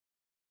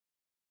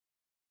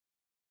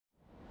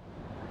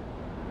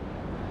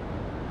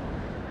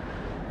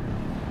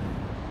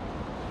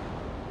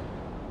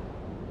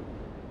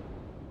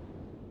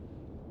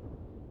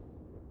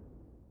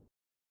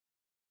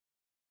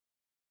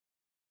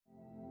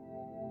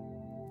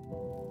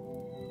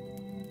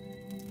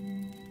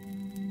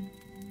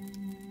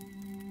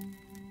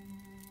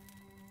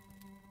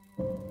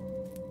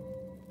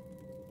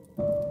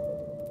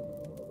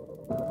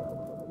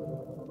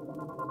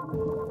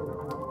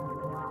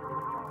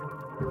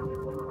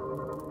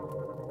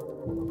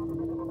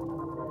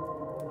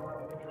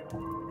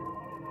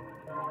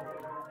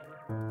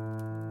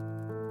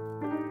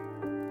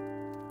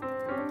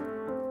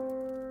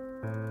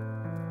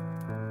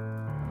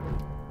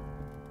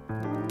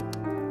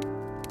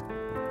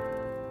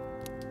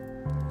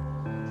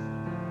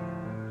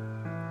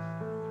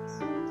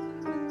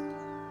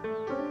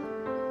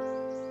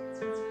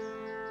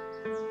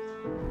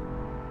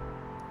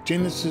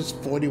Genesis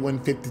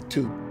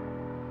 41:52.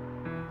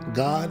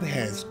 God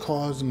has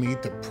caused me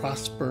to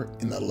prosper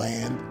in the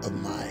land of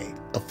my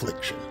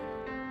affliction.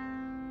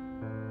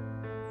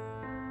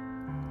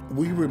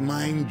 We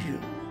remind you,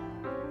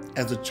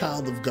 as a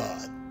child of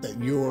God, that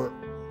your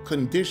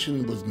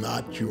condition was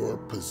not your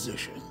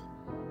position.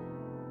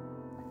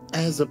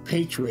 As a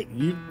patriot,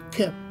 you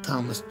kept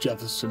Thomas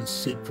Jefferson's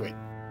secret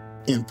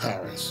in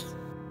Paris.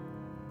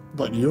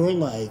 But your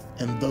life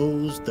and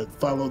those that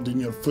followed in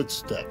your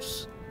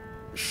footsteps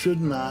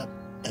should not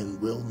and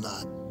will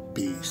not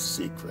be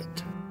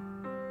secret.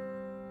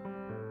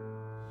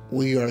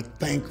 We are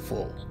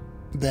thankful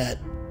that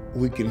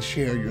we can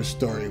share your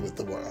story with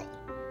the world.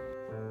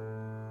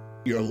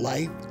 Your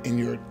life and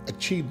your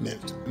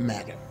achievements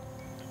matter.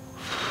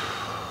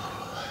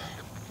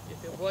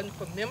 If it wasn't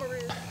for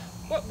memories,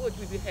 what would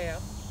we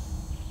have?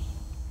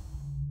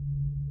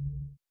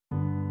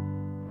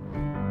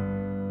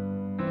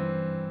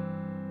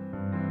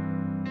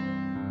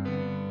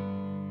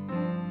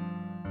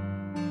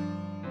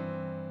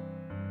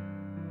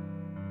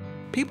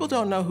 People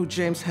don't know who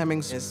James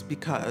Hemings is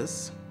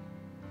because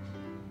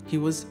he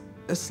was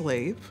a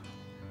slave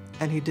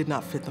and he did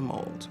not fit the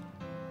mold.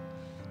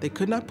 They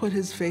could not put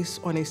his face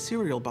on a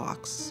cereal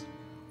box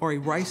or a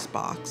rice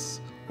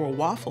box or a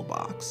waffle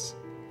box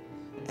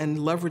and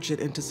leverage it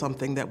into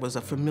something that was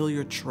a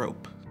familiar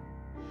trope.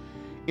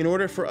 In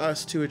order for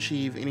us to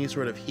achieve any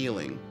sort of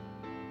healing,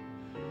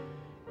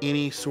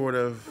 any sort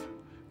of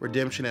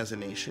redemption as a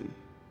nation,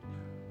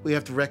 we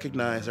have to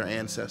recognize our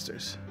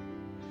ancestors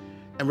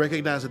and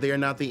recognize that they are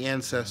not the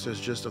ancestors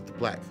just of the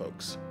black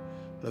folks,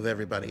 but of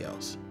everybody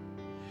else.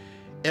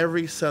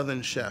 Every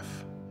Southern chef,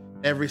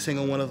 every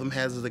single one of them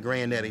has as a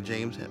granddaddy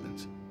James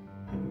Hemings.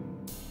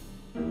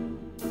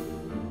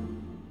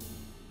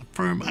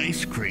 Firm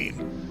ice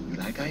cream. You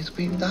like ice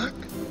cream, Doc?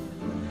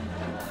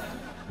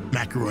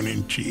 Macaroni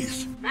and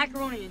cheese.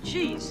 Macaroni and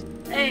cheese?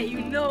 Hey, you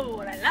know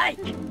what I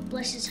like.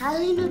 Bless this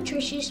highly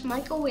nutritious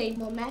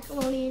microwavable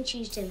macaroni and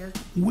cheese dinner.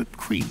 Whipped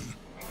cream.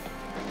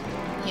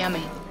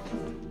 Yummy.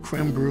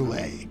 Creme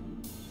brulee.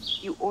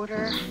 You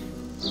order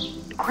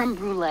creme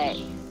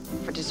brulee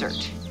for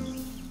dessert.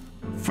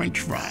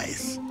 French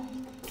fries.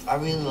 I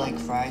really like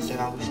fries.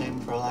 They're always saving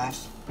for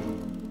last.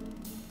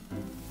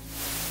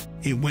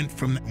 It went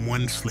from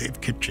one slave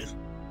kitchen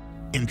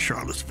in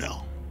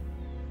Charlottesville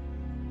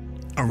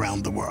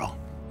around the world.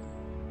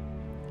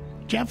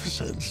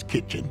 Jefferson's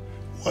kitchen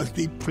was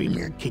the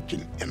premier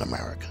kitchen in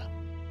America.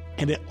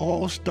 And it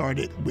all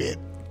started with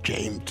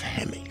James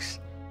Hemings.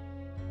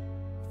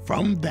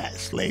 From that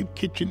slave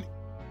kitchen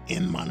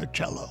in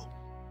Monticello.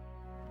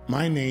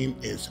 My name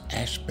is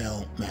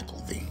Ashbell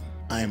McElveen.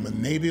 I am a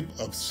native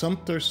of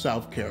Sumter,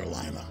 South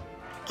Carolina.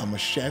 I'm a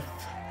chef.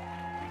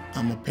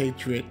 I'm a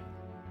patriot.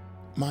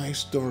 My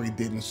story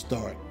didn't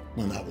start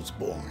when I was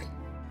born.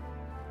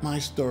 My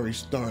story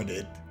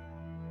started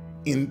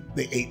in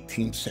the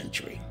 18th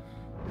century.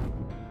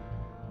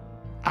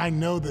 I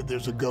know that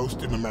there's a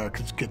ghost in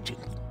America's kitchen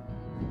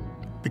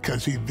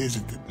because he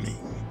visited me.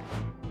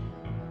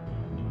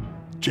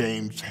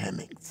 James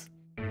Hemings.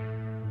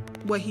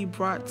 What he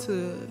brought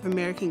to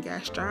American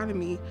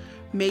gastronomy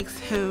makes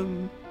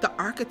him the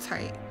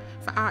archetype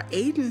for our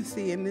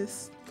agency in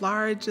this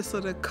large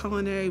sort of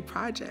culinary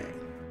project.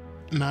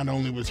 Not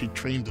only was he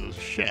trained as a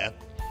chef,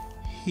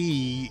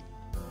 he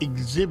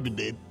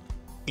exhibited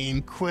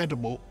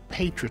incredible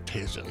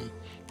patriotism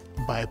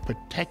by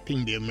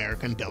protecting the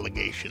American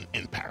delegation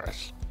in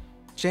Paris.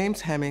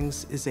 James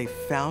Hemings is a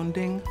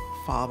founding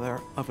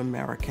father of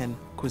American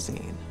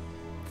cuisine.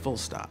 Full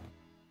stop.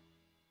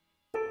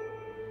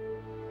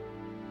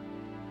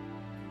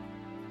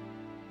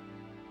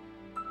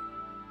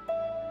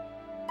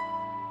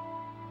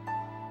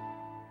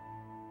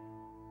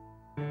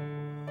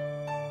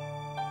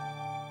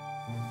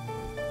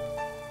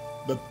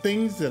 The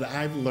things that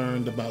I've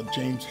learned about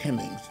James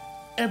Hemings,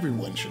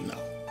 everyone should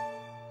know.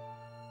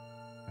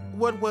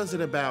 What was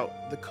it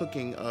about the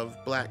cooking of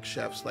black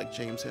chefs like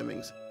James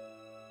Hemings?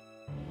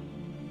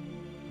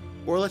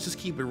 Or let's just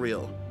keep it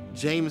real,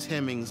 James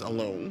Hemings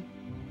alone.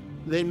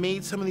 They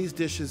made some of these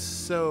dishes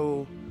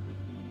so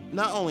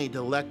not only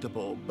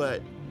delectable,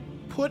 but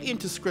put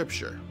into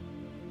scripture.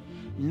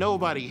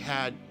 Nobody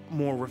had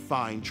more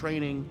refined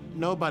training,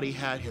 nobody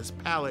had his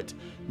palate,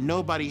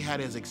 nobody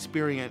had his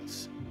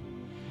experience,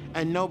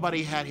 and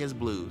nobody had his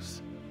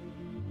blues.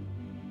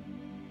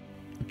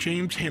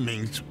 James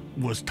Hemings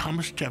was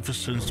Thomas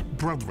Jefferson's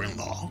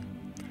brother-in-law,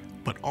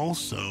 but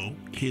also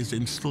his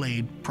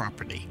enslaved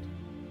property.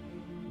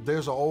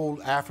 There's an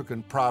old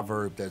African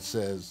proverb that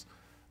says,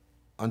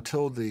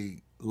 until the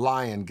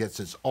lion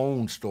gets its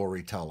own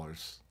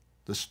storytellers,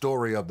 The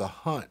story of the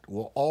hunt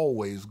will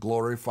always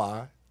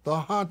glorify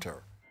the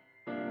hunter.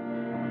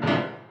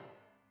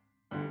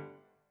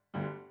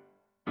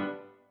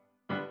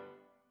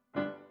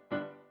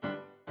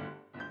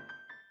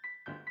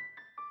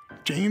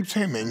 James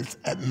Hemings,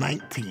 at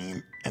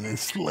 19, an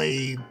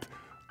enslaved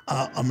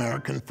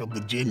American from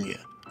Virginia,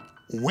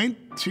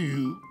 went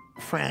to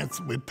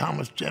France with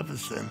Thomas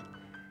Jefferson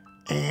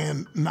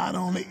and not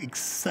only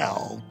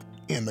excelled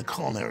in the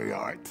culinary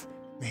arts,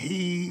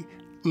 he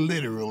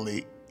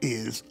literally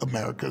is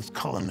America's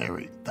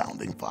culinary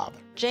founding father.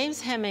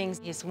 James Hemings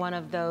is one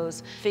of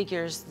those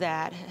figures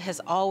that has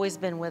always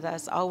been with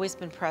us, always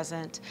been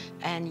present,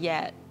 and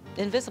yet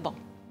invisible.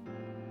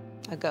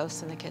 A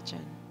ghost in the kitchen.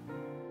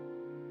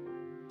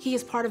 He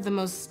is part of the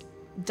most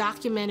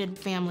documented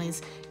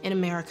families in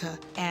America,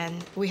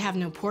 and we have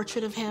no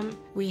portrait of him.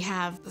 We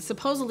have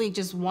supposedly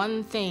just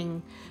one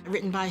thing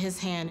written by his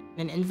hand,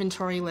 an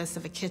inventory list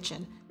of a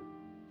kitchen.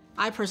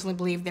 I personally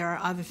believe there are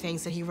other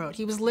things that he wrote.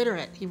 He was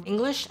literate,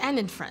 English and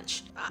in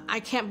French. I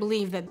can't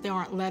believe that there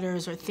aren't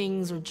letters or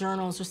things or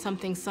journals or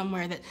something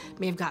somewhere that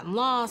may have gotten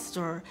lost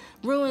or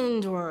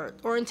ruined or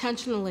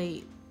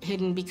intentionally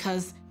hidden,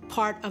 because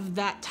part of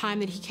that time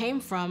that he came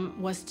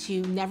from was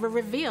to never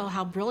reveal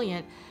how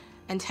brilliant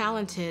and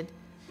talented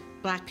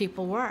Black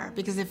people were.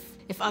 Because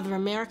if other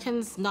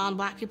Americans,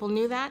 non-Black people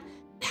knew that,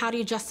 how do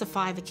you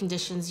justify the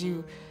conditions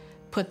you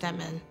put them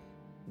in?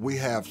 We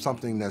have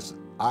something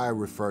I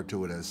refer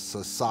to it as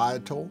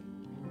societal,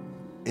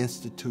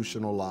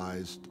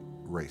 institutionalized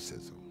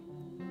racism.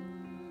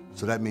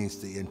 So that means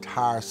the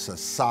entire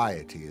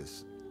society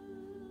is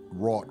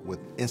wrought with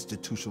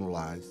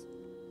institutionalized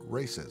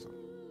racism.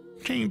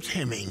 James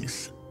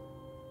Hemings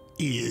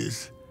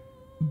is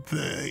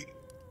the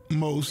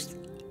most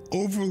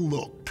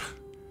overlooked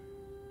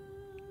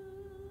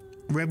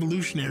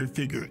revolutionary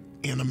figure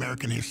in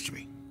American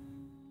history,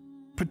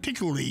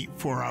 particularly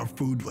for our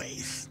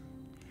foodways.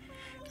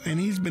 And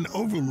he's been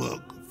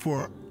overlooked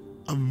for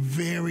a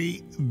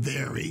very,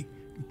 very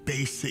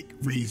basic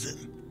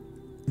reason: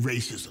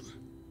 racism.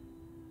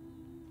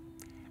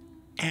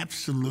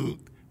 Absolute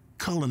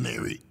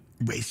culinary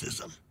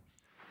racism.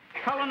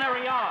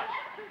 Culinary arts.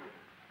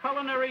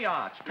 Culinary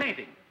arts.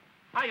 Painting.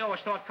 I always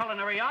thought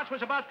culinary arts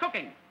was about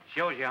cooking.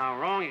 Shows you how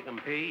wrong you can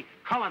be.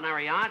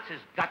 Culinary arts has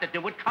got to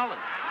do with color.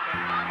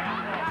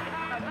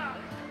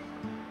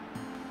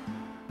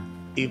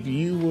 If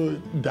you were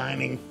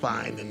dining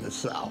fine in the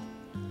South,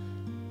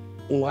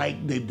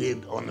 like they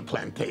did on the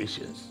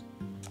plantations,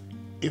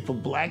 if a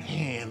Black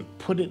hand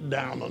put it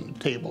down on the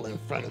table in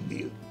front of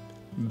you,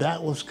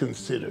 that was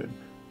considered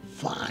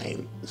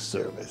fine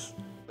service.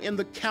 In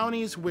the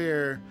counties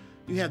where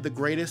you had the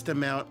greatest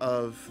amount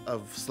of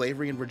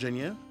slavery in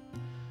Virginia,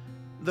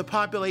 the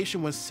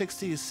population was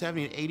 60 to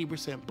 70 and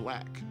 80%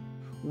 Black.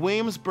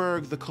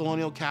 Williamsburg, the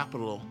colonial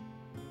capital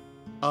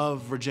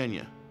of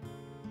Virginia,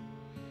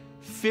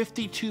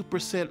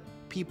 52%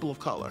 people of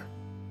color.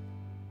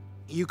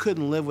 You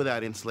couldn't live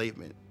without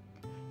enslavement.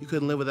 You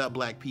couldn't live without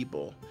Black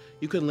people.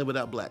 You couldn't live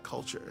without Black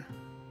culture.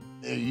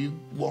 You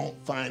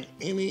won't find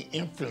any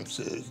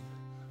inferences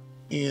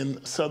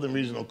in Southern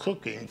regional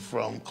cooking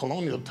from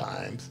colonial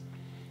times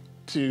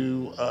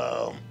to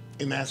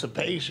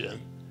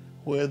emancipation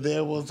where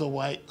there was a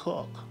white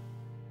cook.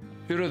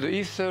 You know, the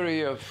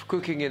history of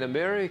cooking in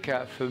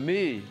America, for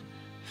me,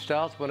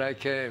 starts when I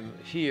came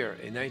here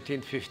in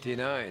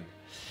 1959.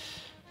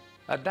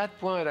 At that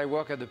point, I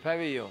worked at the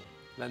Pavilion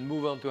and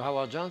moved on to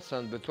Howard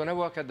Johnson. But when I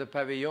worked at the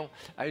Pavilion,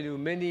 I knew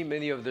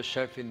many of the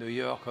chefs in New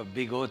York, of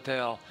big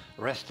hotel,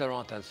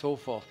 restaurant, and so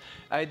forth.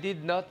 I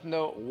did not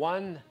know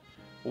one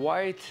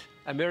white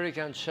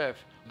American chef.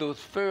 Those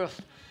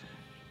first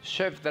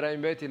chefs that I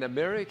met in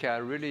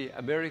America, really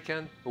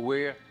American,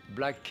 were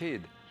Black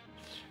kids.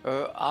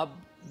 I've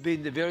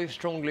been very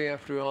strongly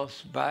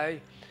influenced by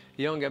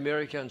young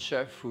American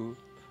chefs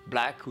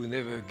Black, who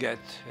never get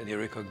any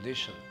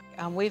recognition.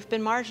 We've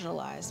been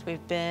marginalized.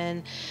 We've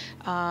been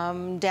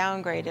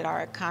downgraded.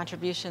 Our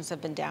contributions have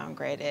been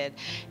downgraded.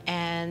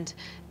 And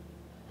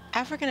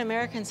African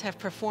Americans have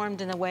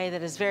performed in a way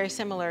that is very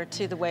similar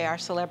to the way our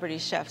celebrity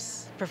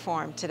chefs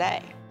perform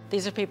today.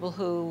 These are people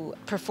who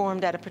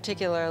performed at a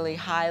particularly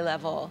high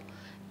level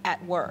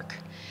at work.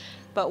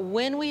 But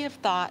when we have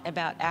thought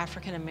about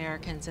African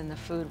Americans in the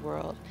food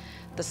world,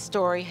 the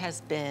story has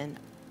been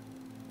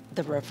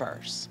the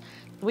reverse.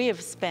 We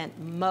have spent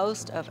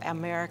most of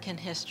American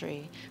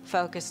history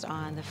focused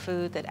on the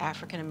food that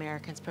African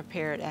Americans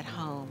prepared at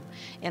home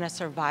in a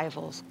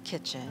survival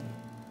kitchen,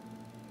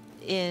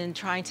 in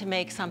trying to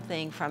make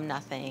something from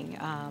nothing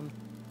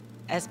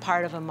as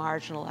part of a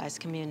marginalized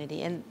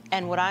community.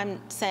 And what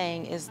I'm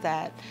saying is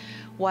that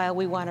while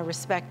we want to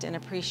respect and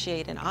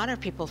appreciate and honor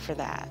people for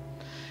that,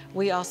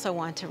 we also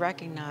want to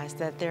recognize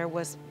that there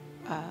was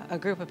a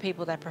group of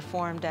people that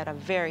performed at a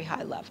very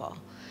high level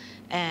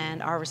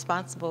and are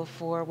responsible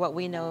for what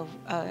we know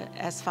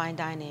as fine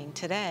dining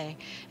today,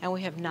 and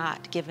we have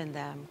not given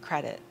them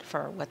credit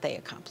for what they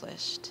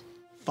accomplished.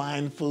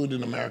 Fine food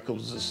in America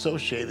was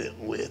associated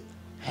with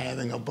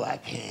having a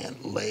Black hand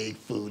lay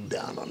food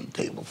down on the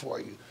table for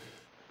you.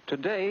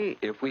 Today,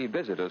 if we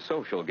visit a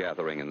social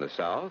gathering in the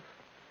South,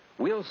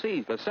 we'll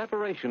see the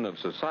separation of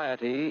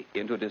society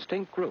into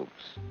distinct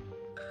groups.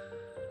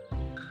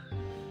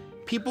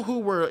 People who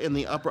were in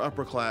the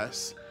upper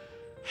class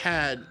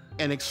had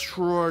an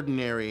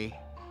extraordinary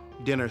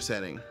dinner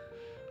setting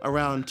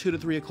around 2 to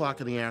 3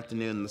 o'clock in the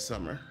afternoon in the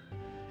summer,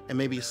 and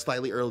maybe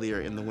slightly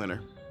earlier in the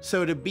winter.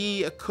 So to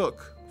be a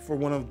cook for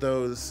one of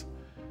those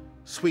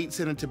sweet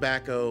scented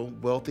tobacco,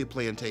 wealthy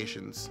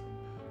plantations,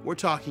 we're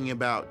talking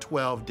about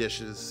 12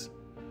 dishes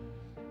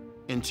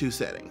in 2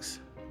 settings.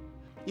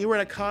 You were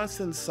in a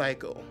constant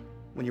cycle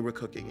when you were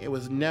cooking. It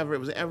was a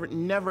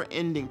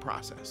never-ending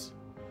process.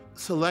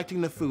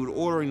 Selecting the food,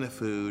 ordering the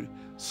food,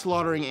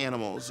 slaughtering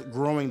animals,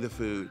 growing the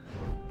food,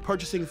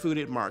 purchasing food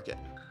at market.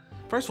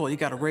 First of all, you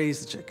gotta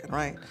raise the chicken,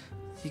 right?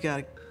 You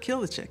gotta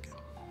kill the chicken.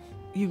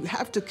 You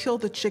have to kill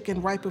the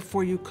chicken right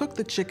before you cook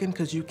the chicken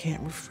because you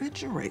can't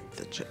refrigerate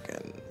the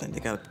chicken. Then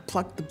you gotta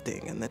pluck the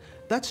thing, and then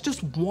that's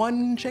just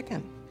one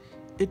chicken.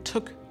 It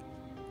took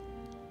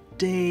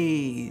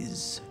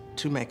days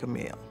to make a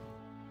meal.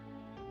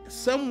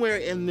 Somewhere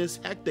in this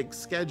hectic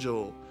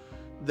schedule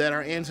that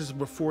our ancestors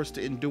were forced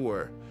to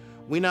endure,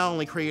 we not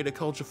only created a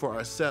culture for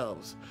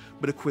ourselves,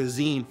 but a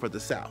cuisine for the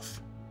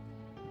South.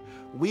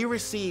 We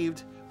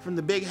received from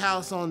the big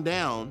house on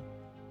down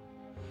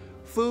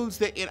foods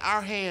that in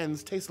our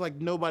hands taste like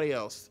nobody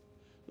else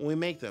when we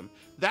make them.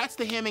 That's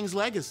the Hemings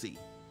legacy.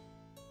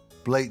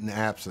 Blatant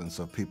absence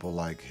of people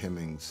like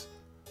Hemings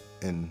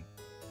in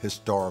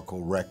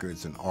historical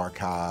records and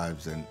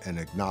archives and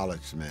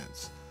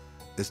acknowledgments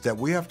is that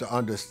we have to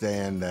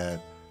understand that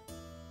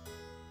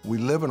we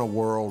live in a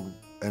world,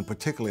 and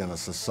particularly in a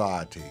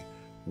society,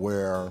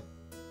 where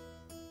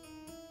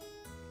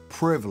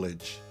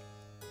privilege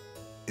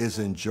is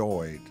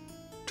enjoyed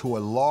to a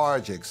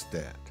large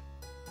extent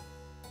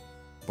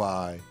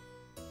by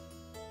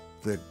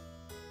the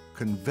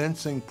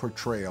convincing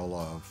portrayal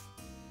of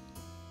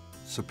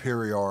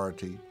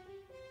superiority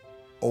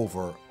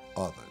over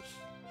others.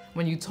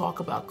 When you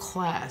talk about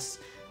class,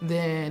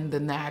 then the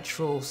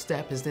natural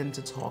step is then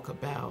to talk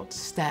about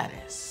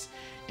status.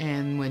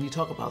 And when you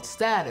talk about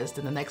status,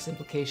 then the next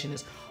implication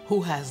is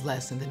who has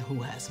less and then who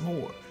has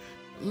more.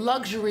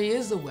 Luxury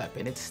is a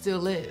weapon, it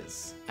still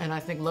is. And I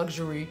think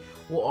luxury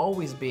will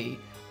always be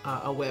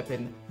a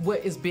weapon.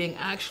 What is being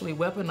actually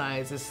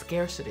weaponized is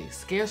scarcity.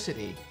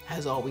 Scarcity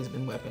has always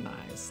been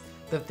weaponized.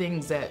 The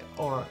things that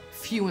are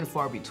few and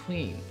far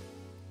between.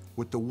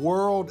 With the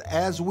world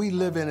as we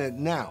live in it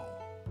now,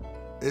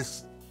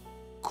 it's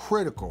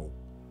critical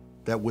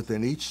that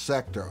within each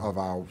sector of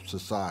our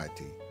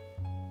society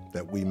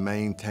that we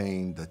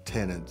maintain the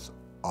tenets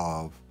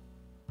of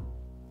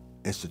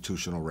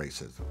institutional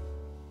racism.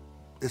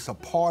 It's a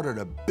part of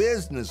the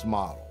business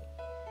model.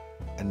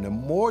 And the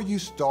more you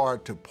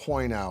start to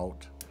point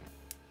out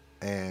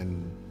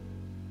and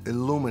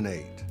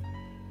illuminate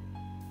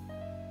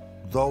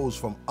those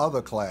from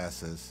other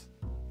classes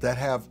that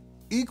have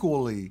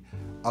equally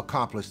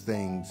accomplished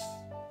things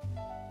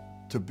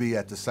to be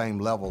at the same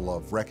level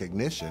of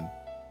recognition,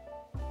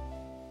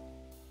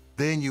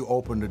 then you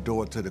open the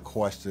door to the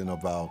question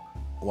about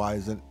why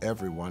isn't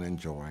everyone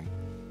enjoying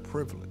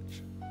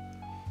privilege?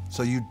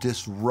 So you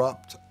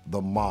disrupt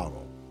the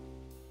model.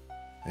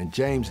 And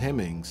James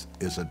Hemings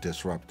is a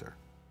disruptor.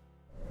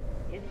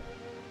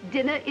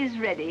 Dinner is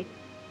ready.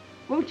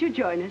 Won't you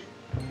join us?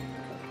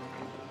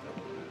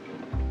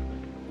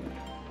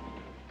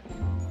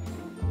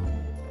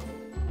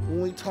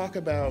 When we talk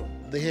about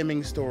the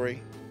Hemings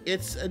story,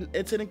 it's an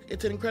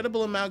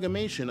incredible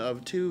amalgamation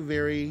of 2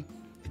 very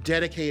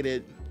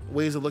dedicated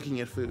ways of looking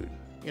at food.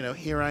 You know,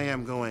 here I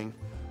am going,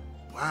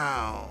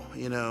 wow,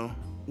 you know,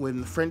 when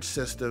the French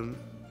system,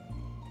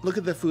 look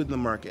at the food in the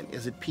market.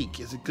 Is it peak?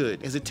 Is it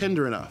good? Is it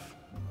tender enough?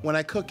 When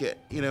I cook it,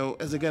 you know,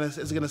 is it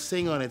gonna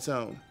sing on its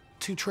own?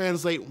 To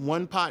translate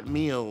one-pot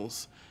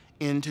meals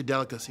into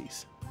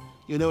delicacies.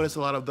 You notice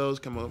a lot of those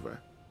come over.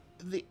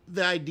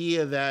 The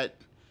idea that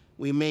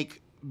we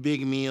make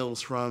big meals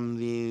from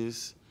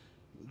these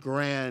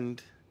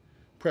grand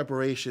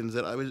preparations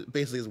that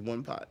basically is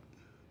one pot.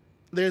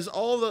 There's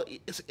all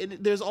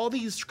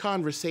these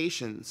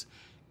conversations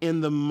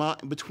in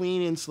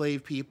between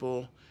enslaved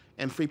people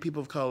and free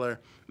people of color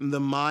in the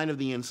mind of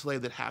the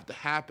enslaved that have to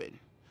happen,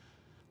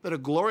 that are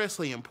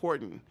gloriously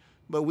important,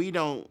 but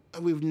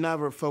we've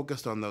never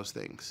focused on those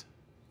things.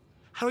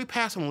 How do we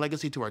pass on a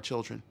legacy to our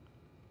children?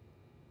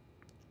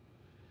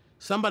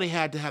 Somebody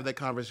had to have that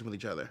conversation with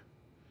each other.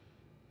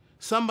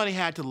 Somebody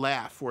had to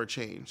laugh for a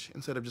change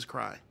instead of just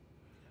cry.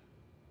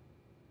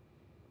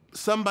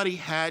 Somebody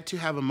had to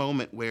have a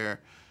moment where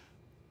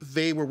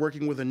they were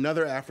working with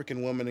another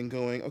African woman and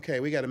going, okay,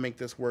 we got to make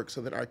this work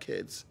so that our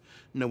kids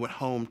know what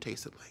home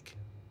tasted like.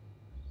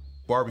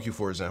 Barbecue,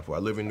 for example. I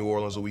live in New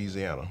Orleans,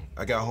 Louisiana.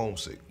 I got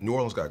homesick. New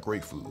Orleans got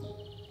great food.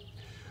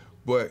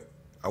 But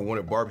I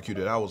wanted barbecue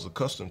that I was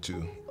accustomed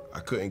to.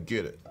 I couldn't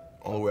get it.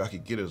 Only way I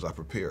could get it is I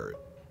prepare it.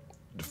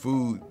 The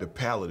food, the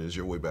palate is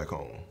your way back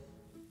home.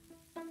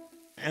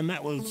 And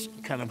that was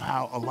kind of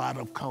how a lot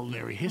of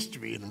culinary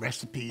history and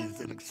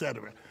recipes and et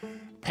cetera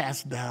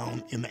passed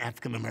down in the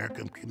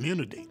African-American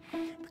community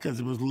because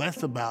it was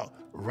less about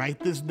write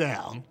this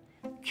down,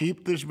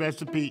 keep this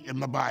recipe in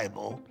the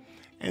Bible,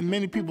 and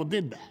many people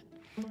did that.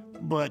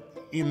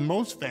 But in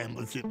most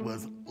families, it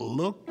was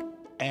look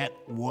at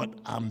what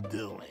I'm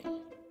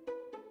doing.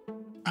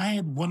 I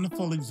had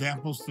wonderful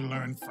examples to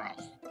learn from.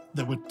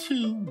 There were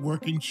 2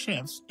 working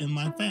chefs in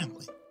my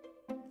family.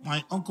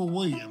 My Uncle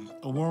William,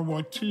 a World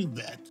War II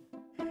vet,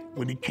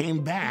 when he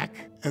came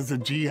back as a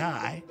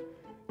GI,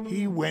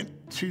 he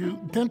went to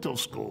dental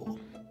school,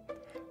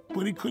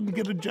 but he couldn't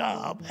get a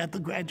job after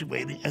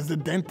graduating as a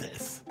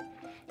dentist.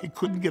 He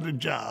couldn't get a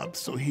job,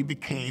 so he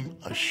became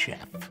a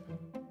chef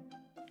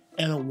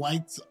at a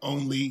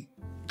whites-only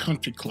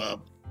country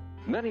club.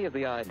 Many of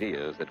the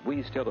ideas that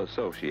we still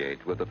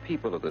associate with the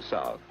people of the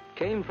South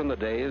came from the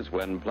days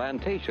when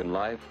plantation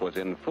life was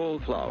in full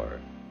flower.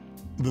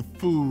 The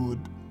food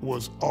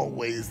was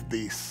always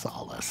the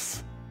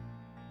solace.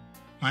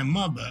 My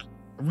mother,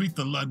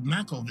 Aretha Ludd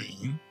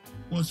McElveen,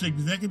 was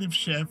executive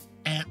chef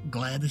at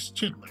Gladys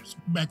Chitler's.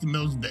 Back in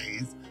those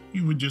days,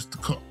 you were just a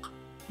cook.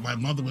 My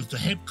mother was the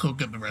head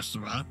cook at the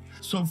restaurant,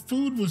 so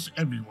food was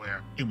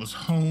everywhere. It was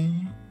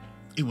home,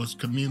 it was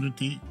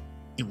community,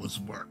 it was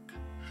work.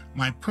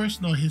 My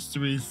personal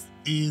history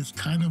is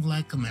kind of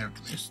like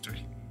American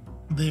history.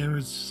 There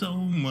is so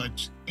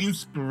much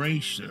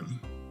inspiration,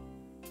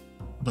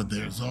 but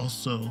there's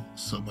also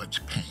so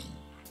much pain.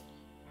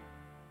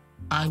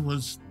 I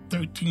was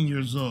 13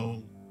 years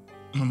old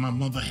when my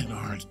mother had a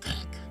heart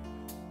attack.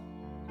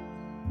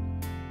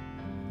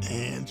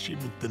 And she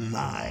was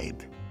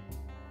denied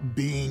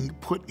being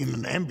put in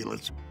an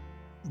ambulance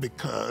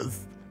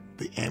because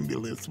the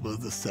ambulance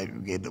was a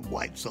segregated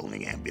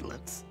whites-only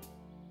ambulance.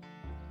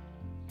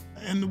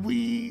 And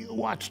we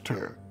watched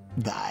her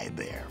die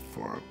there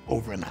for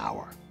over an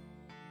hour.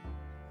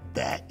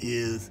 That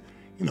is,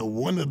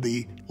 one of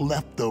the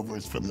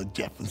leftovers from the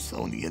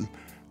Jeffersonian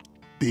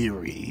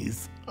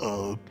theories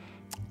of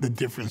the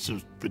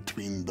differences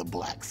between the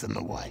blacks and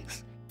the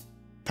whites.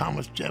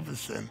 Thomas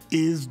Jefferson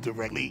is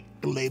directly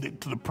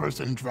related to the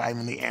person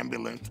driving the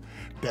ambulance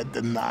that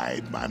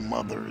denied my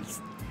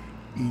mother's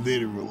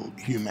literal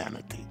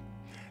humanity.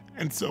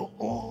 And so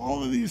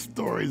all of these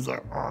stories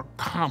are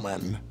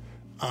common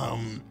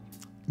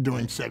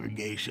during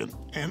segregation,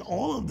 and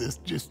all of this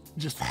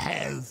just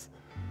has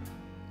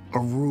a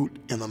root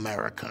in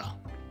America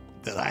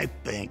that I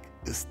think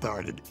is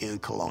started in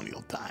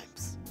colonial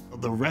times.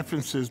 The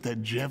references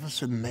that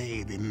Jefferson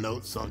made in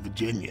Notes on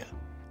Virginia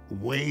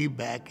way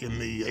back in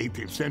the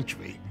 18th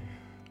century,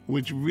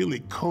 which really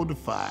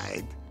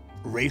codified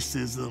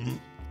racism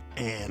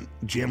and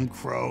Jim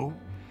Crow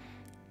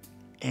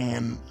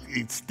and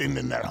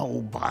extending that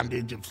whole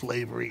bondage of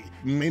slavery.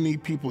 Many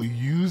people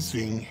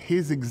using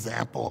his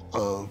example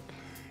of,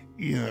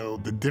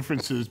 the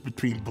differences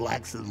between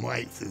blacks and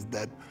whites is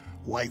that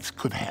whites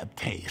could have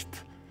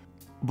taste,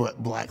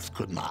 but blacks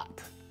could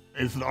not.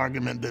 It's an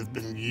argument that's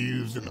been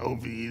used and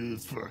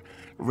overused for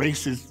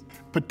racist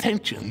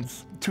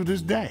pretensions to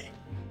this day.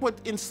 What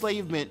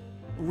enslavement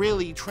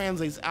really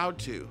translates out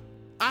to,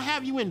 I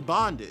have you in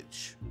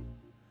bondage.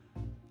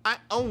 I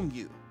own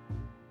you.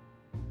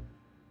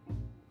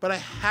 But I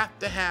have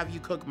to have you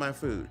cook my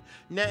food.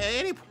 Now, at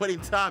any point in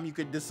time, you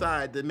could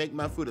decide to make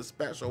my food a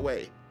special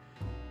way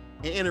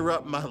and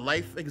interrupt my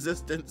life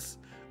existence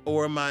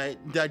or my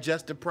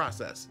digestive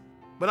process.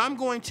 But I'm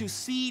going to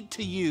cede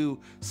to you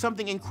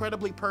something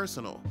incredibly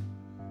personal.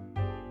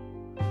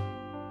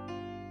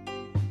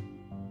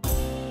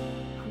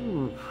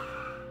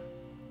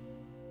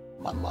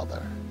 My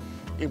mother,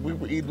 if we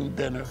were eating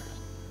dinner,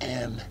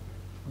 and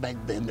back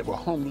then there were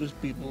homeless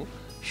people,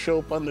 show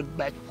up on the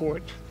back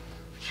porch,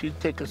 she'd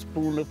take a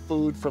spoon of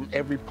food from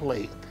every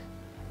plate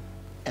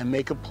and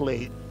make a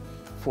plate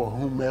for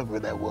whomever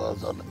that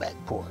was on the back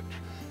porch.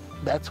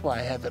 That's why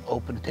I have an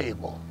open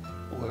table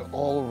where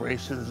all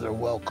races are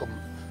welcome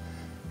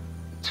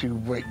to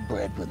break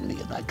bread with me,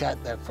 and I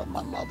got that from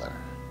my mother.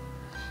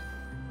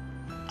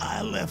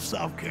 I left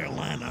South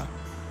Carolina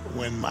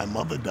when my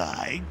mother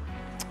died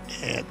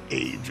at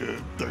age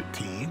of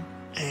 13,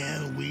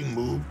 and we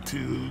moved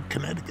to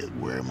Connecticut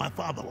where my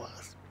father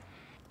was.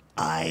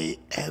 I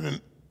had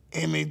an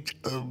image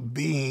of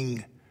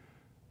being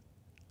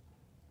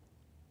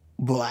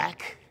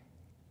black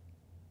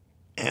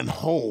and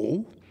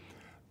whole,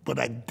 but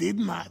I did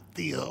not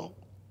feel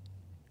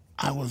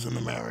I was an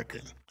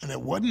American. And it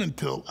wasn't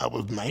until I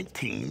was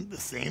 19, the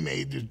same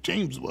age as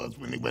James was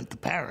when he went to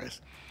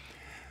Paris,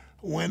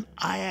 when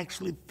I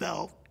actually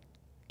felt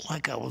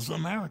like I was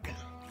American.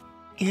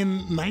 In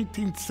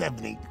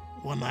 1970,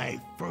 when I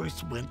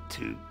first went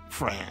to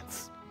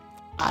France,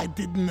 I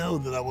didn't know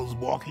that I was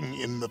walking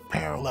in the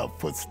parallel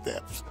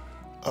footsteps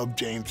of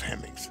James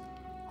Hemings,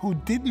 who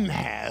didn't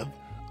have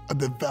a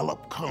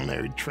developed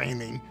culinary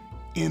training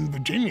in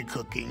Virginia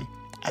cooking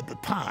at the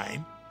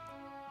time,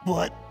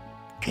 but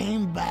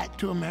came back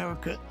to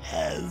America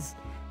as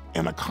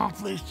an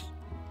accomplished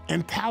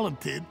and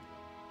talented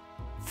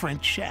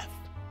French chef.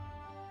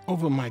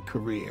 Over my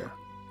career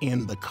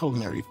in the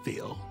culinary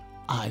field,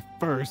 I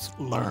first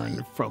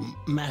learned from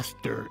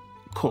master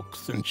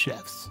cooks and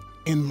chefs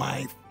in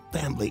my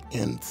family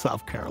in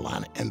South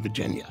Carolina and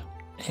Virginia,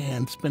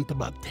 and spent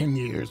about 10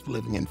 years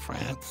living in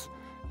France,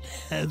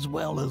 as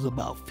well as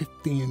about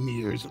 15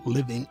 years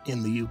living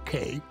in the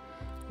UK,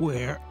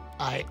 where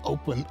I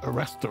opened a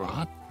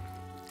restaurant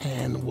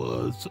and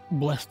was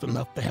blessed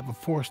enough to have a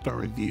 4-star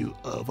review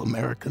of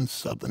American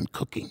Southern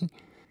cooking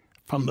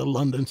from the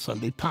London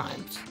Sunday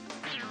Times.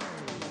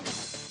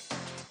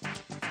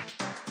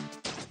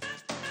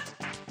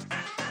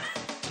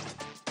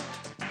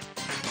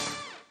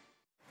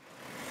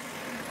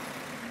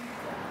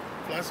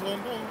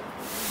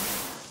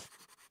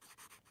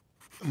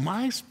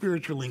 My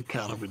spiritual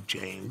encounter with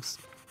James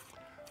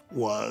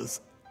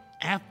was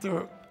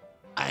after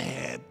I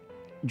had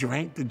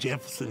drank the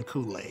Jefferson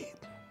Kool-Aid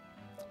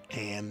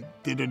and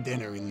did a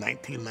dinner in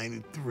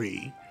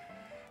 1993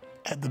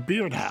 at the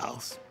Beard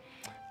House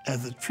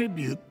as a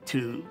tribute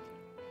to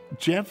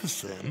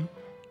Jefferson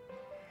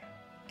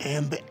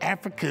and the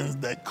Africans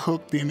that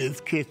cooked in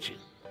his kitchen,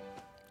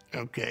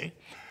 okay?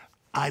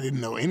 I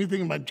didn't know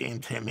anything about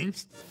James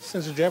Hemings.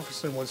 Senator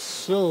Jefferson was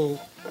so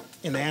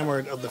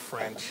enamored of the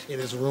French, it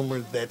is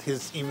rumored that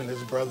even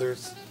his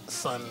brother's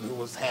son, who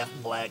was half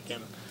black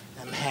and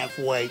half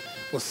white,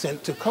 was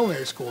sent to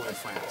culinary school in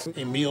France.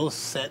 A meal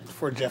set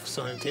for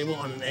Jefferson on the table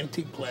on an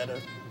antique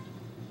platter,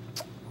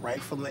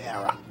 right from the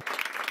era.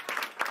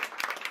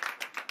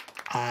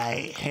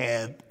 I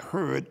had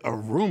heard a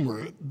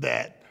rumor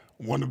that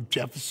one of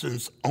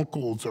Jefferson's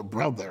uncles or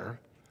brother,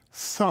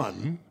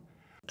 son,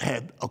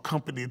 had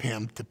accompanied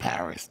him to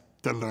Paris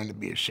to learn to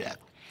be a chef.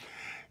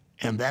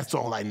 And that's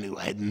all I knew.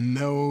 I had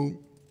no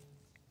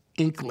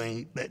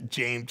inkling that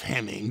James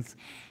Hemings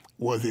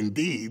was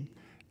indeed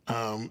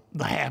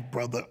the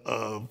half-brother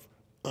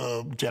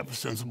of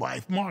Jefferson's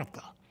wife,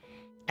 Martha.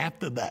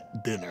 After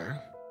that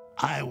dinner,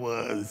 I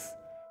was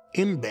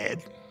in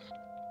bed,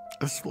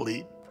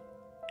 asleep,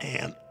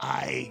 and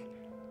I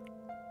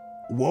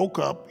woke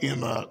up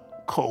in a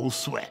cold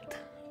sweat.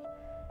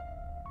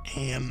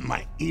 And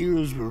my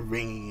ears were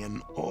ringing,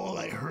 and all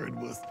I heard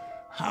was,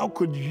 "How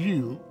could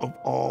you, of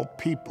all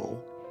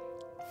people,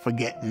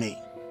 forget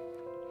me?"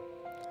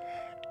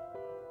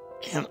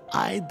 And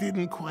I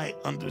didn't quite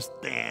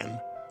understand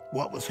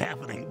what was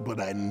happening, but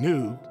I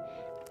knew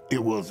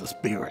it was a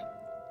spirit.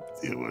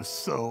 It was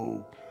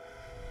so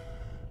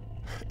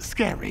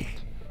scary.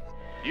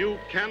 You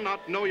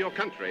cannot know your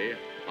country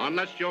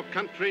unless your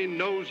country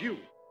knows you.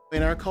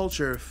 In our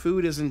culture,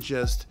 food isn't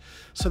just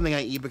something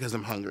I eat because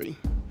I'm hungry.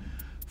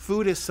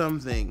 Food is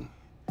something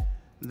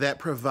that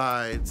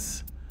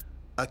provides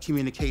a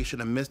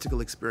communication, a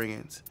mystical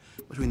experience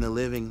between the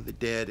living, the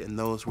dead, and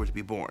those who are to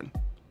be born.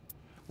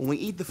 When we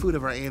eat the food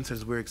of our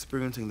ancestors, we're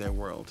experiencing their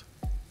world.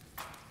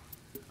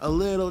 A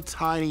little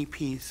tiny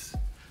piece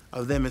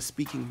of them is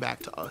speaking back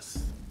to us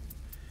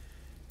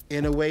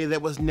in a way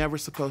that was never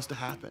supposed to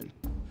happen.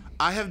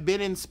 I have been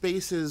in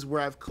spaces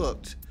where I've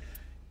cooked,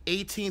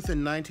 18th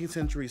and 19th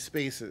century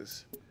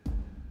spaces,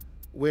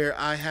 where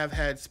I have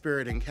had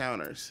spirit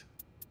encounters.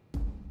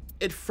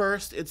 At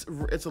first, it's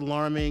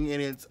alarming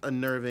and it's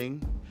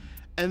unnerving.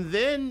 And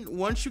then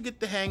once you get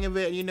the hang of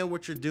it and you know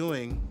what you're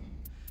doing,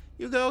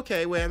 you go,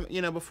 okay, well,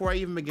 before I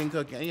even begin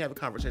cooking, I need to have a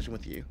conversation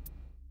with you.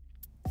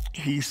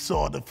 He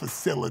saw the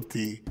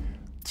facility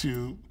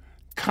to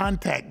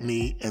contact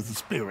me as a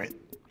spirit,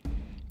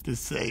 to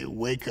say,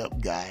 "Wake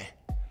up, guy.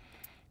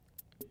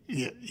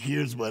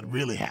 Here's what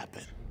really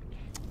happened."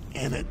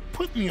 And it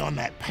put me on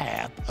that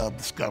path of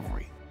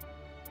discovery.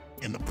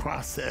 In the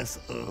process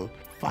of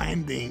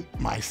finding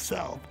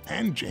myself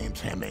and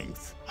James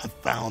Hemings, I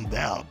found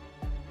out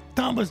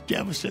Thomas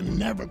Jefferson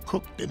never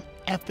cooked an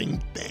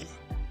effing thing.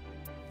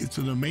 It's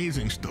an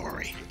amazing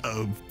story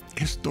of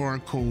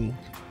historical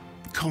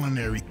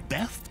culinary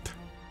theft.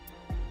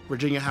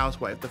 Virginia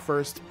Housewife, the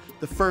first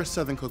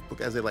Southern cookbook,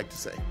 as they like to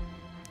say.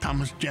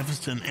 Thomas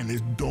Jefferson and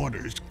his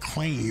daughters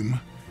claim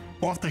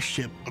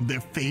authorship of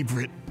their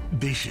favorite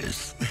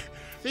dishes.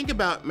 Think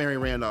about Mary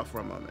Randolph for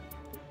a moment.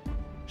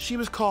 She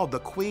was called the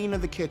Queen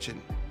of the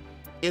Kitchen.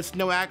 It's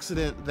no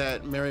accident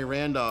that Mary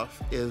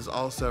Randolph is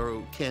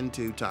also kin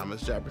to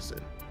Thomas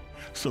Jefferson.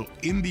 So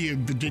in the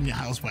Virginia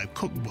Housewife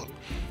cookbook,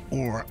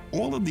 or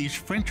all of these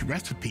French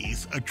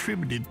recipes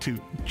attributed to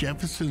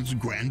Jefferson's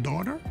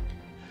granddaughter?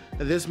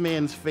 This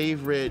man's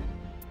favorite,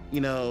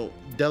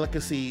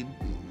 delicacy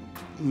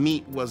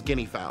meat was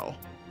guinea fowl,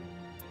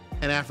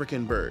 an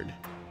African bird.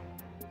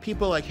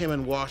 People like him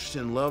in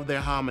Washington loved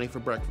their hominy for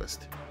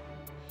breakfast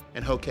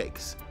and hoe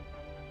cakes.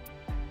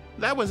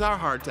 That was our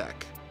hardtack.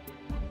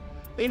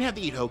 They didn't have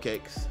to eat hoe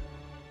cakes.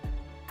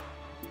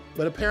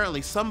 But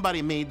apparently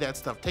somebody made that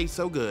stuff taste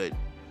so good.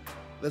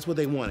 That's what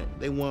they wanted.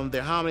 They wanted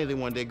their hominy, they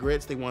wanted their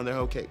grits, they wanted their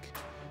hoe cake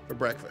for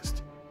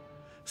breakfast.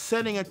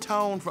 Setting a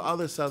tone for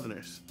other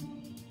Southerners.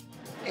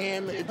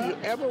 And if you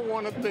ever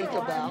want to think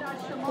about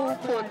who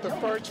put the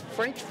first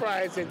French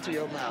fries into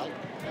your mouth,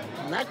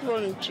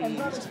 macaroni and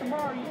cheese,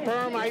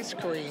 firm ice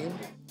cream.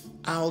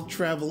 I'll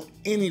travel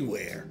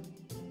anywhere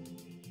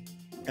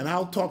and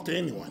I'll talk to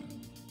anyone.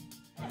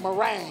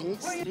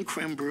 meringues and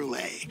creme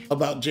brulee.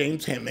 About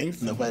James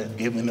Hemings, nobody's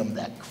giving him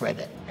that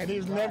credit. And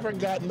he's never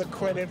gotten the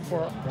credit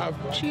for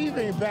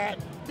achieving that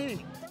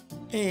feat.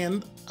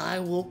 And I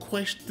will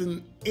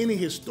question any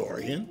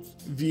historian's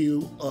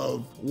view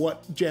of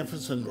what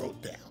Jefferson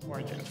wrote down.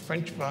 Origins,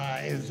 French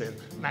fries and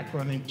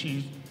macaroni and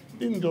cheese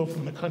didn't go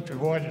from the country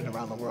of origin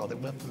around the world. It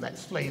went from that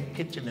slave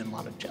kitchen in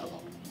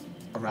Monticello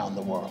around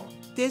the world.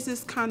 There's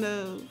this kind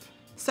of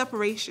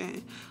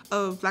separation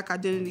of Black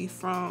identity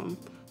from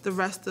the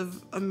rest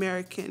of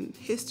American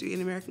history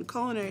and American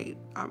culinary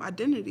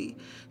identity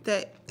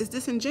that is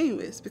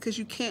disingenuous, because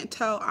you can't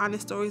tell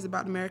honest stories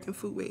about American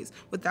foodways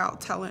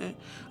without telling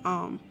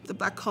the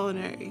Black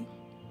culinary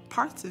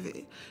parts of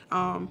it.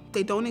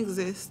 They don't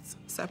exist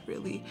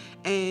separately,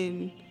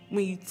 and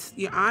when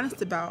you're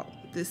honest about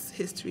this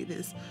history,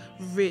 this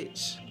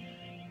rich,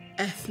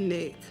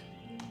 ethnic,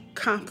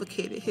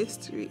 complicated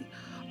history,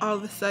 all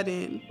of a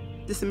sudden,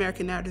 this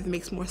American narrative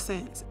makes more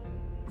sense.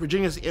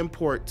 Virginia's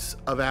imports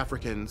of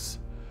Africans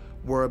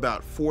were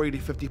about 40 to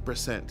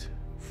 50%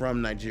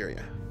 from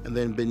Nigeria. And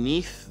then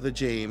beneath the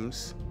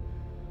James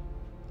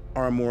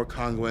are more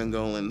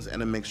Congo-Angolans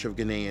and a mixture of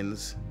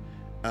Ghanaians,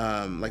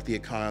 like the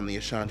Akan, the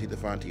Ashanti, the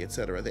Fanti,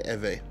 etc., the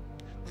Ewe,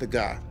 the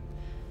Ga,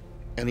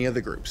 and the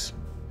other groups.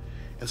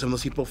 And some of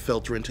those people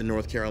filter into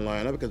North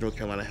Carolina because North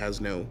Carolina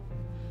has no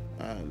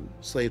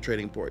slave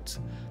trading ports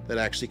that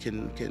actually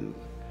can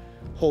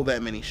hold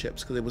that many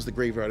ships, because it was the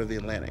graveyard of the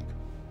Atlantic.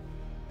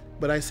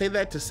 But I say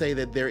that to say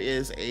that there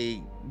is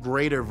a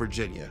greater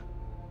Virginia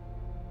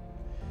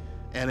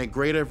and a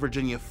greater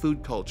Virginia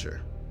food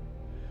culture.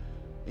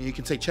 And you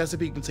can say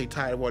Chesapeake, you can say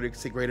Tidewater, you can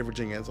say greater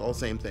Virginia, it's all the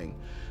same thing.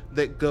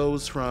 That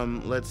goes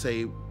from, let's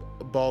say,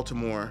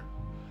 Baltimore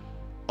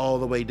all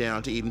the way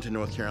down to even to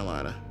North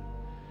Carolina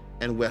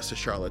and west to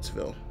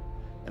Charlottesville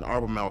and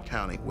Albemarle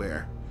County,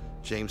 where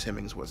James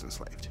Hemings was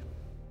enslaved.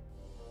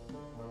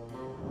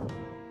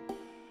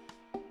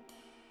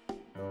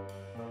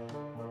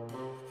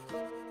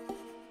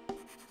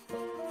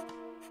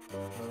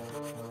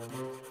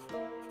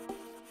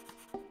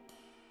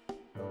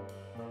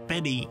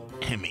 Betty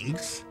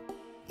Hemings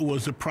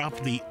was the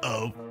property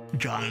of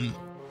John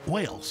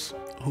Wales,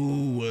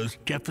 who was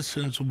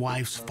Jefferson's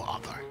wife's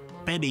father.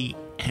 Betty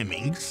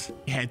Hemings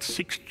had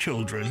 6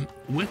 children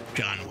with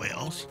John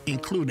Wales,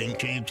 including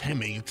James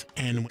Hemings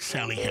and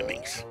Sally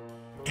Hemings.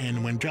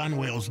 And when John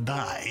Wales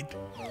died,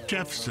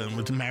 Jefferson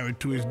was married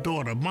to his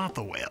daughter,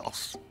 Martha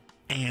Wales.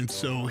 And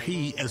so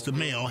he, as the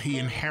male, he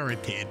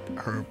inherited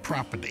her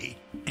property.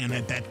 And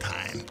at that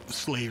time,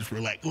 slaves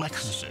were like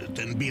Lexuses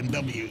and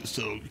BMWs,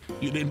 so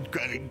you didn't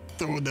try to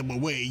throw them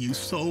away. You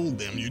sold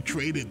them, you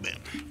traded them.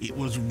 It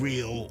was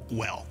real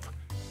wealth.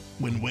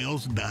 When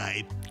Wales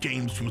died,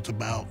 James was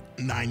about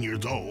 9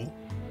 years old.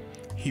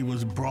 He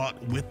was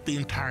brought with the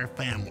entire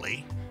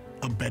family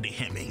of Betty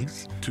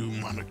Hemings to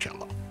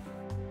Monticello.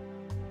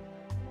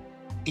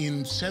 In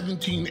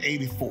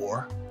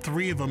 1784,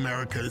 3 of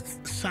America's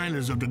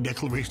signers of the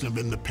Declaration of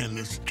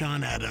Independence,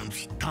 John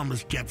Adams,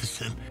 Thomas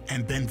Jefferson,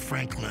 and Ben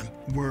Franklin,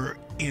 were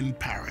in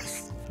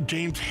Paris.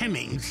 James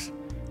Hemings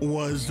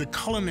was the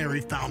culinary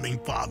founding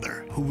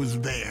father who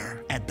was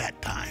there at that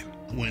time.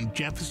 When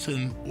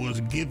Jefferson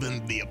was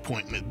given the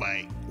appointment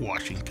by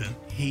Washington,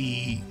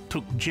 he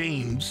took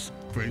James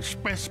for the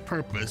express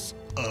purpose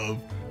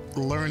of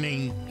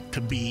learning to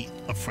be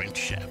a French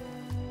chef.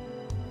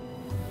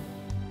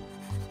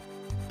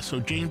 So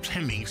James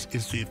Hemings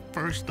is the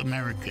first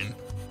American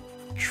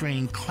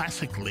trained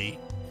classically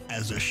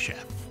as a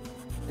chef.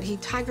 He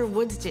Tiger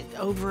Woods'd it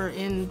over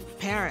in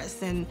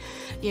Paris, and,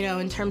 you know,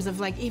 in terms of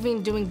like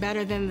even doing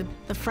better than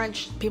the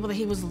French people that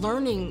he was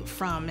learning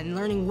from and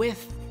learning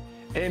with.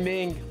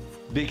 Hemings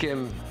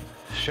became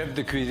chef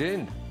de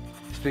cuisine,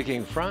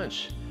 speaking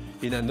French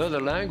in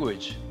another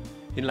language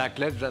in like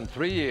less than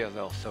 3 years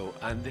or so.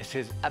 And this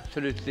is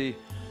absolutely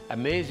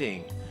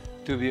amazing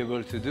to be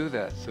able to do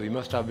that. So he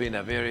must have been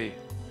a very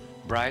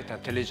bright,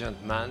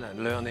 intelligent man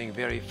and learning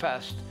very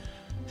fast,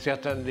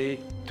 certainly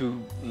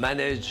to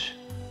manage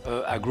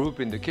a group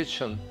in the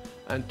kitchen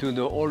and to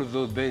know all of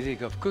those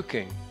basics of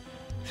cooking,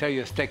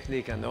 serious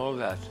technique and all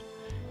that.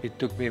 It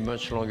took me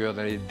much longer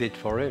than it did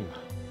for him.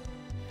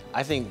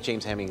 I think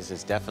James Hemings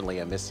is definitely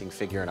a missing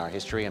figure in our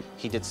history, and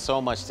he did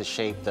so much to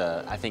shape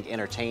the, I think,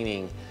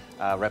 entertaining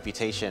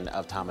reputation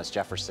of Thomas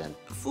Jefferson.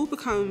 Food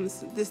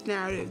becomes this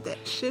narrative that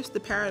shifts the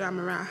paradigm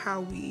around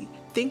how we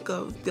think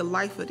of the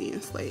life of the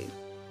enslaved.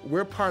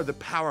 We're part of the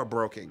power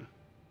broking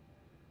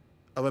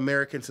of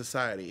American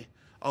society,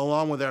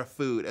 along with our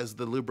food as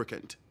the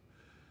lubricant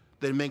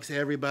that makes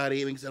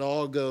everybody, makes it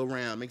all go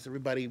around, makes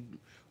everybody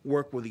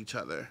work with each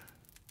other.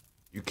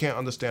 You can't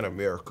understand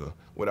America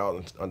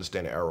without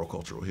understanding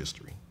agricultural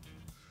history.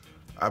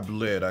 I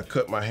bled, I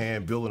cut my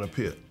hand building a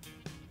pit.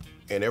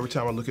 And every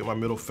time I look at my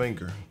middle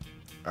finger,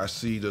 I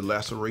see the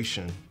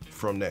laceration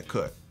from that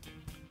cut.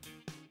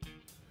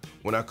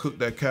 When I cook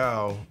that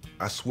cow,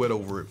 I sweat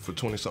over it for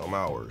 20-something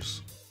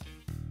hours.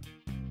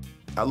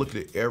 I looked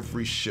at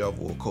every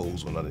shovel of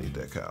coals underneath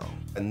that cow.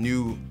 I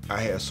knew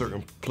I had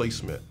certain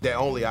placement that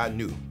only I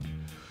knew.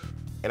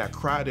 And I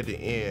cried at the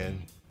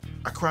end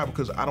I cry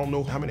because I don't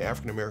know how many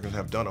African Americans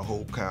have done a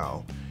whole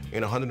cow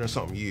in 100 and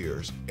something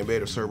years and be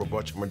able to serve a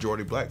bunch of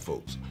majority black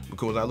folks.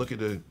 Because when I look at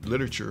the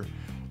literature,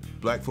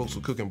 black folks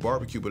were cooking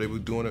barbecue, but they were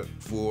doing it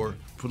for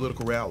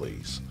political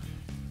rallies.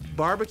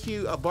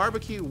 A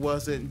barbecue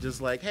wasn't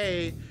just like,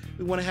 hey,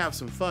 we want to have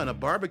some fun. A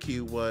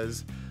barbecue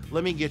was,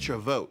 let me get your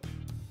vote.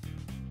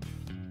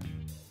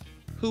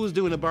 Who was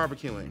doing the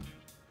barbecuing?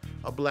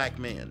 A black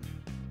man.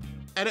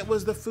 And it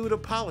was the food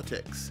of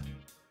politics.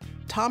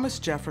 Thomas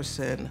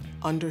Jefferson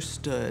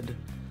understood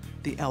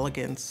the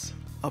elegance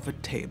of a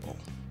table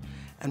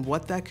and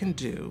what that can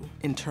do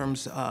in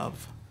terms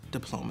of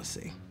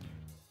diplomacy.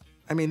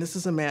 I mean, this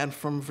is a man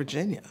from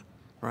Virginia,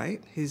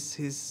 right?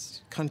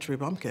 He's country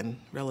bumpkin,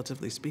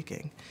 relatively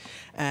speaking.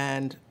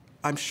 And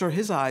I'm sure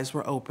his eyes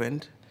were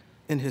opened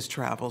in his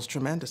travels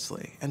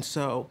tremendously. And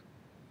so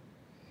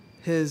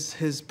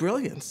his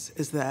brilliance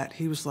is that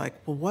he was like,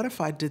 well, what if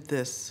I did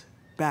this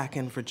back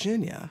in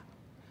Virginia?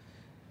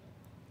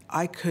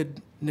 I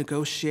could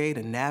negotiate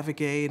and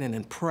navigate and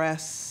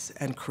impress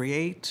and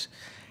create,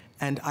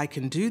 and I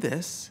can do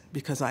this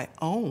because I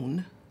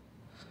own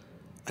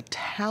a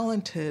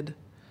talented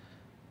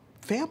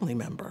family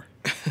member,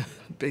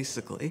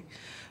 basically,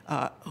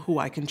 who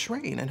I can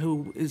train and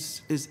who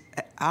is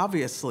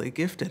obviously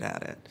gifted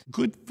at it.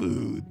 Good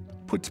food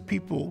puts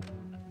people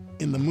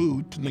in the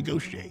mood to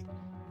negotiate.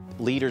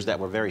 Leaders that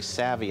were very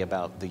savvy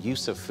about the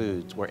use of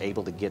foods were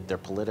able to get their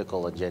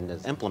political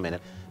agendas implemented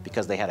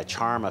because they had a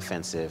charm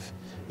offensive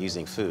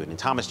using food. And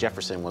Thomas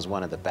Jefferson was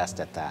one of the best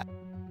at that.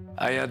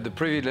 I had the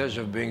privilege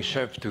of being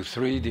chef to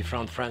 3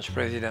 different French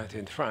presidents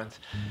in France.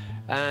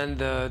 And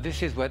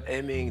this is what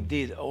Hemings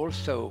did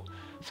also.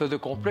 So the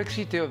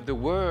complexity of the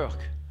work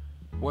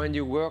when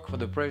you work for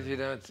the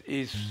president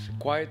is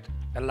quite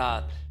a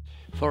lot.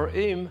 For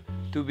him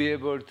to be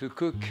able to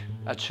cook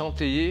at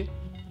Chantilly,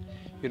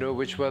 you know,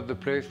 which was the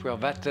place where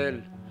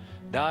Vatel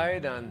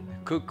died, and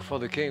cook for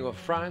the King of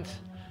France,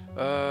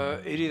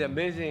 it is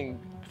amazing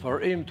for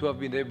him to have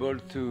been able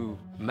to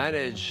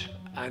manage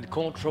and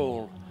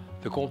control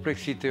the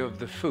complexity of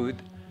the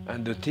food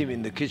and the team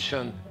in the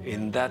kitchen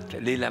in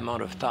that little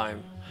amount of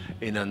time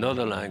in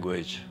another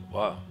language.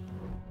 Wow.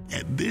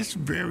 At this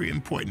very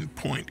important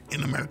point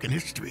in American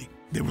history,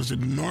 there was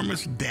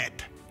enormous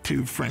debt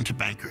to French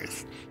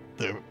bankers.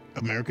 The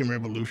American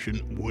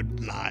Revolution would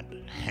not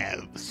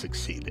have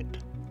succeeded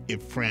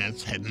if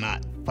France had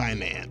not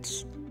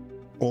financed.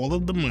 All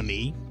of the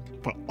money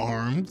for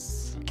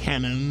arms,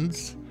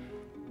 cannons,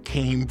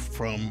 came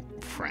from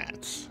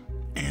France.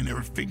 And they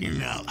were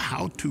figuring out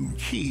how to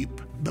keep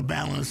the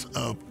balance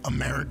of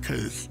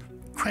America's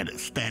credit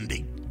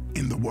standing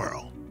in the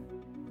world.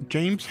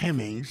 James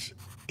Hemings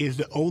is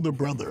the older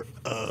brother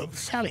of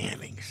Sally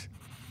Hemings.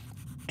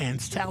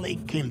 And Sally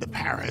came to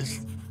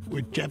Paris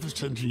with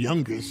Jefferson's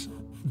youngest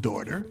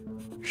daughter.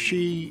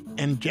 She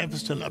and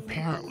Jefferson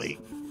apparently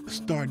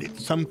started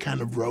some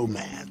kind of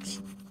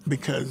romance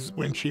because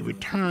when she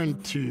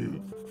returned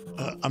to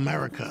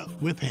America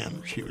with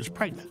him, she was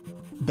pregnant.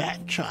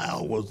 That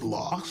child was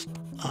lost,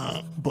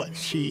 but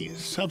she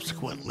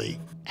subsequently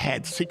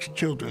had 6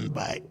 children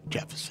by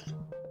Jefferson.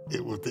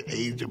 It was the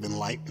age of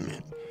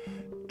enlightenment,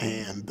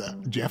 and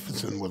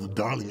Jefferson was a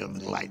darling of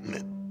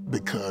enlightenment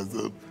because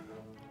of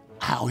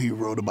how he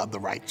wrote about the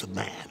rights of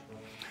man.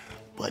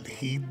 But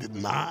he did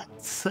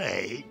not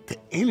say to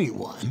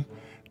anyone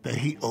that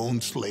he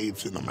owned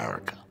slaves in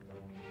America.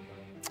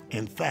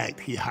 In fact,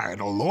 he hired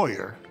a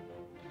lawyer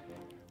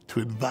to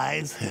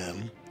advise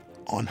him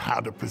on how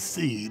to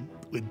proceed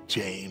with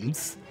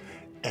James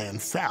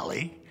and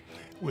Sally,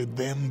 with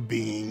them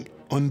being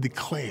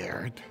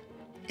undeclared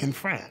in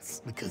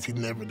France, because he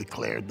never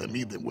declared them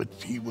either,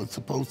 which he was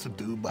supposed to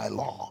do by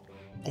law.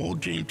 All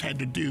James had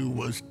to do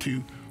was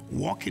to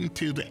walk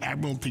into the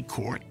Admiralty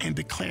Court and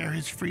declare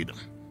his freedom.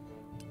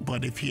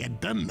 But if he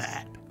had done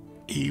that,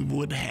 he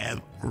would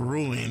have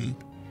ruined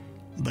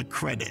the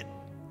credit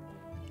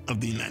of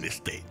the United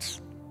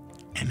States.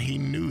 And he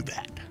knew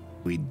that.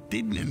 He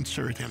didn't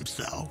insert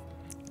himself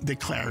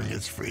declaring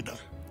his freedom.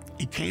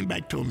 He came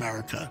back to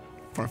America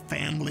for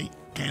family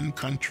and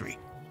country.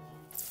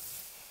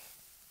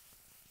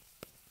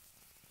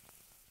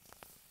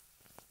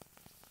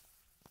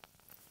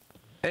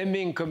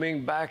 Hemings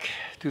coming back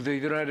to the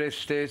United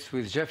States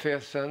with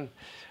Jefferson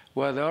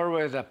was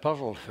always a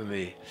puzzle for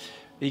me.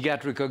 He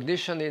got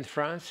recognition in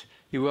France.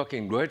 He worked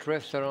in great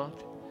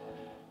restaurants.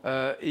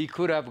 He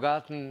could have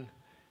gotten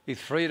his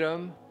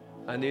freedom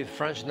and his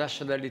French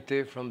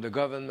nationality from the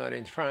government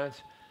in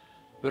France,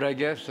 but I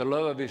guess the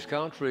love of his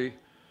country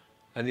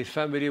and his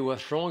family was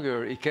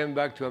stronger. He came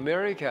back to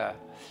America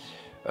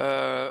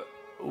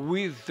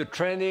with the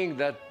training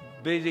that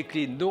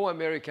basically no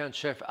American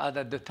chef had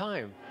at the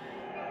time.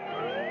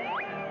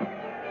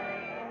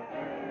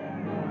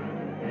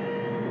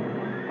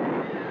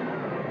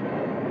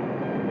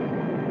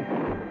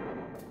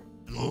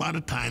 A lot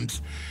of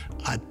times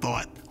I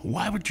thought,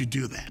 why would you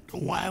do that?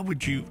 Why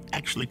would you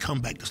actually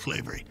come back to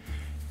slavery?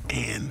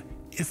 And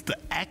it's the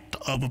act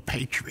of a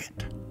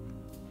patriot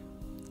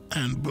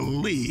and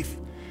belief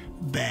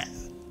that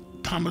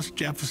Thomas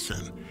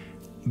Jefferson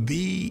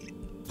the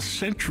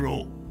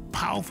central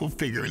powerful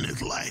figure in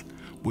his life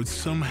would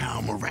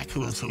somehow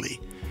miraculously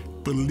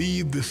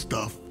believe the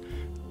stuff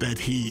that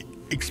he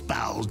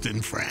espoused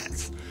in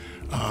France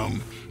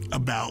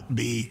about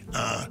the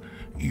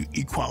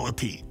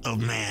equality of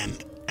man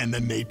and the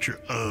nature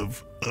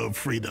of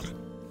freedom.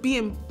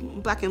 Being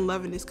Black and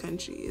loving this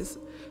country is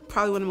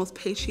probably one of the most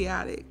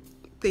patriotic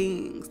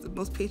things, the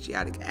most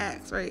patriotic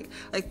acts, right?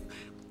 Like,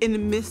 in the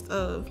midst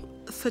of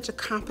such a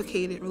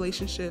complicated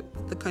relationship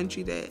with the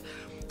country that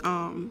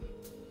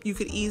you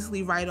could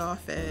easily write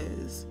off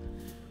as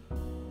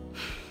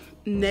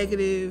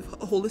negative,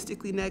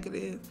 holistically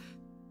negative.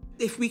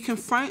 If we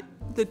confront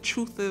the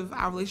truth of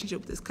our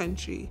relationship with this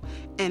country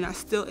and are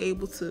still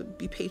able to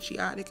be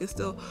patriotic and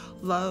still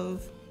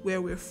love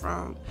where we're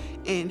from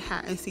and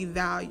see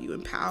value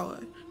and power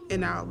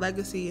in our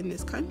legacy in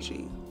this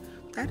country,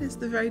 that is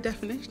the very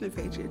definition of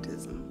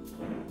patriotism.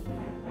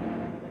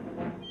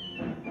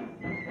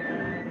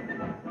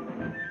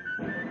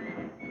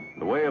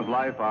 The way of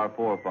life our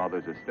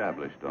forefathers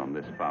established on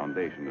this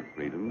foundation of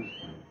freedoms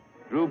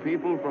drew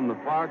people from the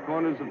far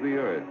corners of the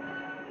earth.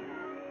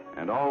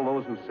 And all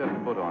those who set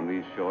foot on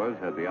these shores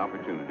had the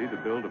opportunity to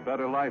build a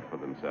better life for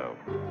themselves.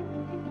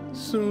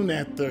 Soon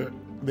after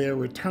their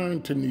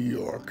return to New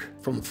York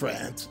from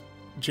France,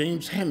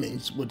 James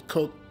Hemings would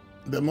cook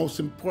the most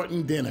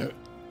important dinner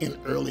in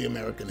early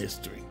American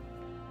history.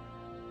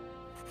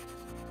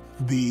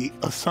 The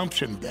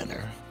Assumption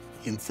Dinner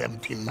in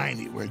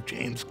 1790, where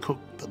James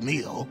cooked the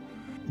meal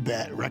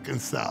that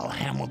reconciled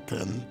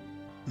Hamilton,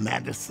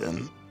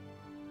 Madison,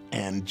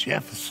 and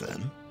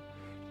Jefferson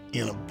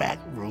in a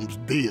backrooms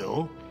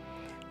deal.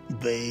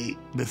 They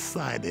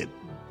decided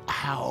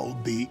how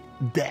the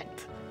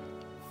debt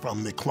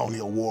from the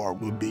colonial war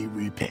would be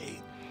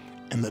repaid.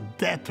 And the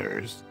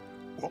debtors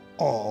were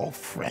all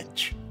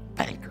French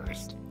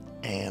bankers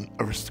and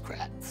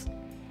aristocrats.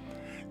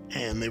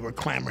 And they were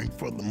clamoring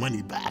for the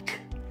money back.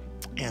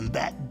 And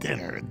that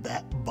dinner,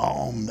 that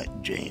balm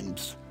that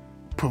James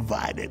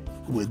provided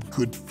with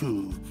good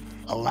food,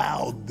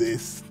 allowed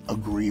this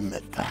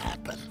agreement to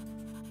happen.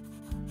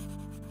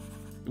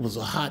 It was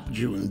a hot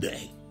June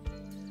day.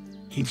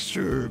 He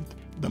served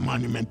the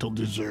monumental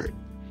dessert,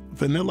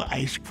 vanilla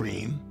ice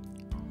cream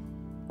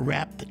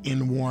wrapped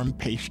in warm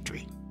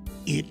pastry.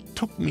 It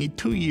took me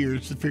 2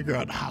 years to figure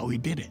out how he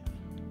did it.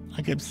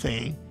 I kept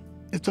saying,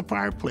 it's a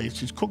fireplace.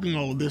 He's cooking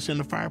all of this in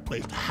a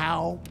fireplace.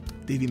 How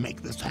did he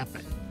make this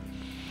happen?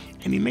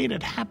 And he made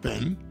it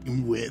happen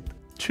with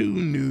two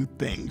new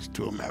things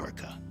to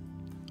America.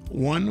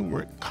 One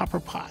were copper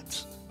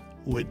pots,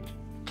 which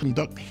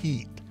conduct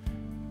heat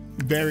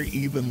very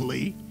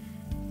evenly,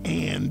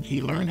 and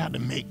he learned how to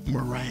make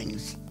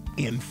meringues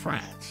in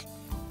France.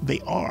 They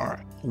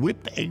are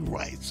whipped egg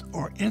whites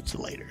or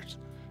insulators.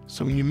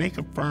 So when you make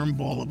a firm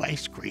ball of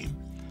ice cream,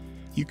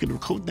 you can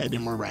coat that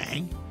in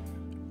meringue,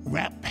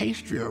 wrap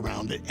pastry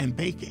around it, and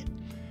bake it.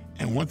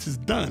 And once it's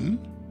done,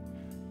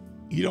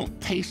 you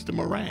don't taste the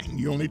meringue.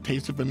 You only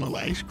taste the vanilla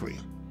ice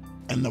cream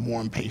and the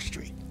warm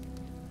pastry.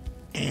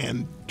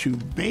 And to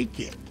bake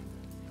it,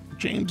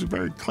 James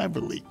very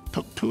cleverly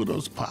took two of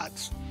those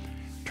pots,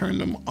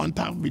 turned them on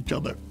top of each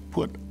other,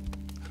 put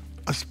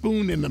a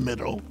spoon in the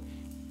middle,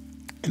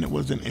 and it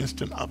was an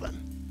instant oven.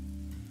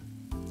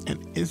 An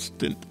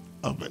instant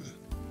oven.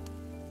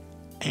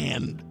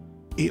 And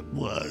it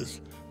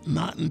was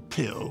not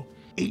until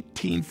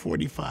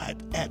 1845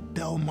 at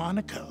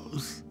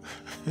Delmonico's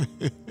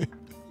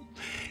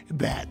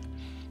that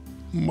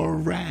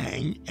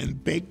meringue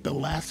and baked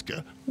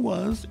Alaska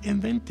was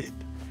invented.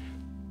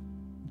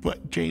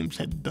 But James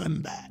had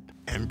done that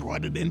and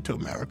brought it into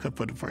America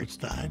for the first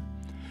time,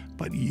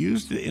 but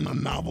used it in a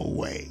novel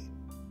way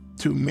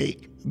to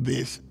make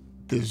this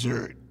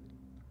dessert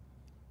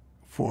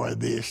for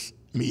this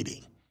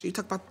meeting. You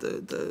talk about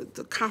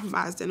the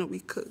compromise dinner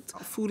we cooked.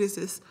 Food is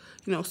this,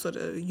 sort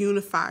of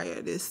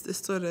unifier, this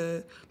sort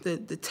of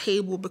the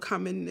table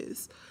becoming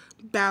this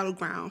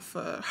battleground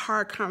for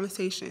hard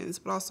conversations,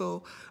 but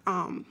also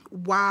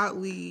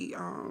wildly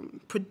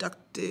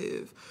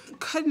productive,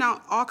 cutting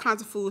out all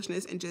kinds of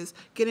foolishness and just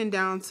getting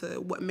down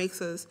to what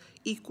makes us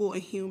equal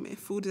and human.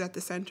 Food is at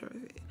the center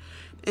of it.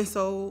 And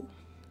so,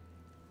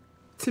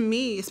 to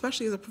me,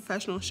 especially as a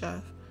professional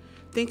chef,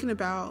 thinking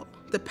about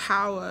the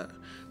power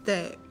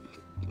that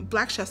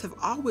Black chefs have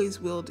always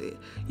wielded.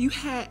 You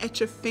had at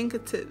your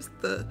fingertips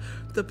the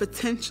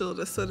potential,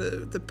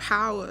 the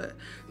power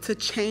to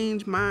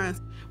change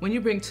minds. When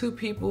you bring two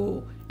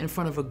people in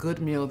front of a good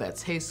meal that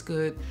tastes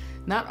good,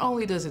 not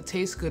only does it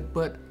taste good,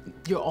 but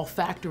your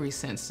olfactory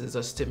senses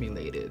are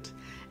stimulated.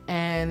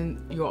 And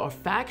your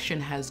olfaction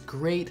has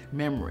great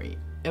memory.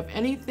 If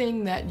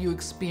anything that you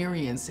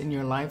experience in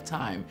your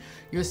lifetime,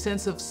 your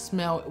sense of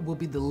smell will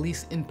be the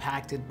least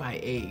impacted by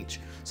age.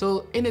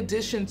 So in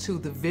addition to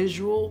the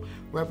visual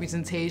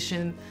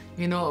representation,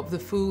 of the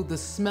food, the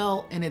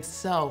smell in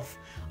itself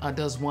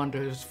does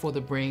wonders for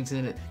the brains,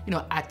 and it,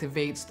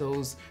 activates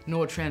those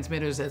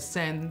neurotransmitters that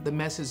send the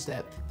message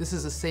that this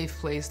is a safe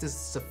place, this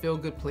is a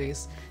feel-good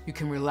place, you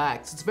can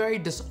relax. It's very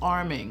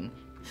disarming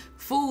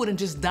Food and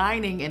just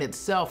dining in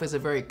itself is a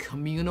very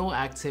communal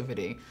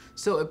activity.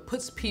 So it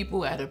puts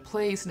people at a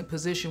place in a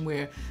position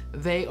where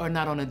they are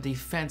not on a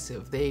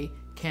defensive. They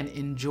can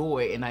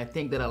enjoy, and I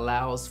think that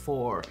allows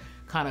for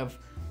kind of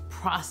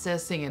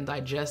processing and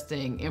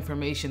digesting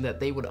information that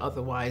they would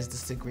otherwise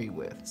disagree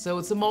with. So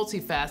it's a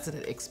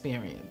multifaceted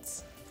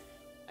experience.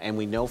 And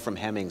we know from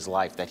Hemings'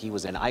 life that he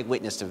was an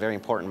eyewitness to very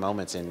important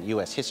moments in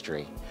U.S.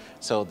 history.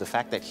 So the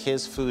fact that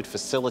his food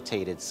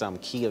facilitated some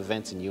key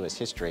events in U.S.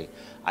 history,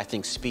 I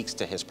think speaks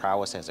to his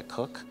prowess as a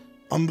cook.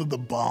 Under the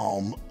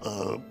balm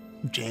of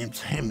James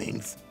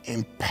Hemings'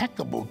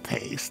 impeccable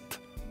taste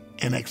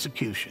and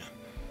execution,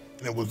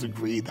 it was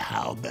agreed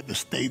that the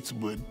states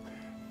would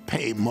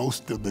pay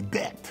most of the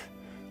debt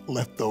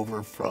left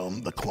over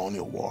from the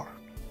colonial war.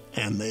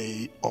 And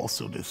they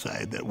also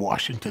decided that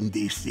Washington,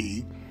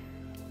 D.C.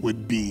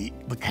 would be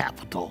the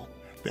capital,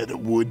 that it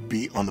would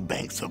be on the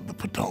banks of the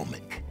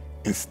Potomac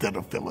instead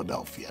of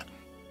Philadelphia.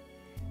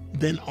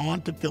 Then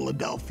on to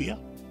Philadelphia,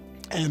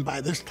 and by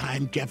this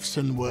time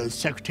Jefferson was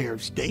Secretary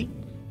of State,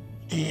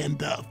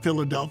 and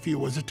Philadelphia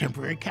was a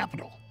temporary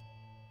capital.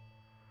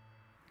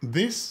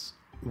 This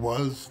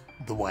was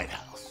the White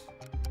House.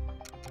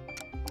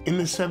 In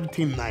the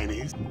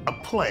 1790s, a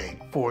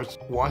plague forced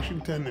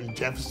Washington and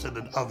Jefferson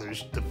and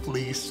others to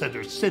flee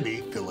Center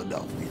City,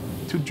 Philadelphia,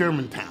 to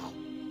Germantown.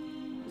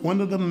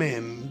 One of the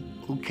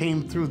men who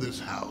came through this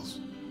house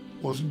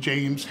was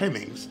James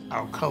Hemings,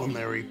 our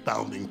culinary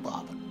founding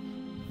father.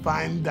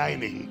 Fine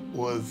dining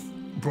was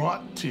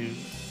brought to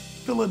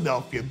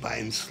Philadelphia by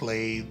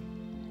enslaved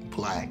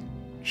Black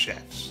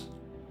chefs.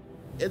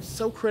 It's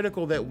so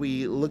critical that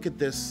we look at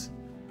this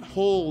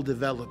whole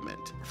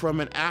development from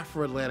an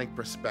Afro-Atlantic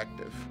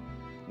perspective,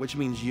 which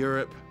means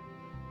Europe,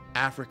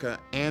 Africa,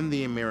 and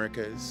the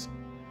Americas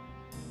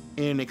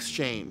in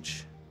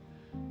exchange.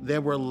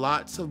 There were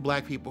lots of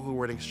Black people who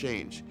were in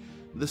exchange.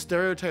 The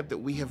stereotype that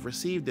we have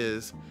received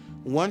is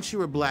once you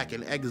were Black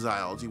and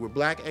exiled, you were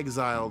Black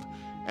exiled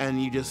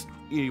and you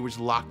were just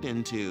locked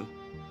into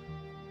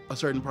a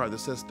certain part of the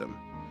system.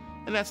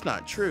 And that's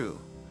not true.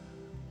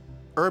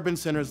 Urban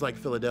centers like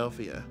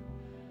Philadelphia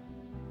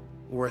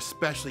were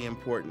especially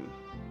important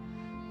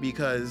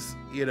because,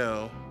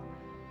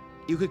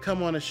 you could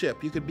come on a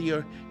ship. You could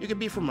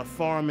be from a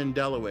farm in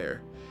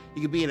Delaware.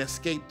 You could be an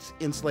escaped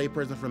enslaved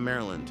person from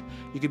Maryland.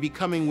 You could be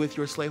coming with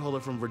your slaveholder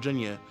from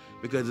Virginia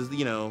because,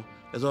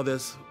 there's all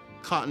this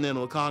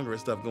Continental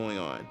Congress stuff going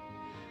on.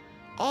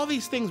 All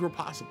these things were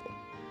possible.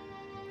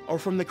 Or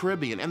from the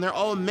Caribbean, and they're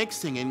all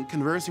mixing and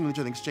conversing with each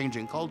other,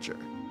 exchanging culture.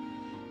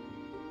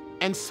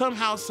 And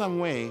somehow, some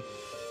way,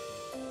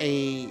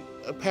 a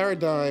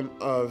paradigm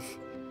of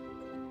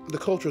the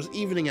cultures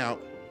evening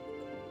out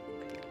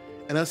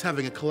and us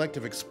having a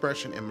collective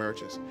expression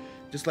emerges.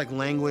 Just like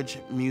language,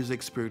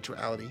 music,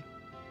 spirituality.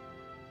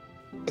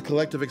 A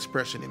collective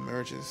expression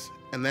emerges,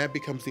 and that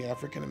becomes the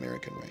African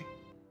American way.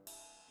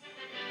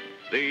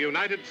 The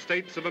United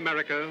States of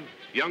America,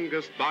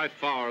 youngest by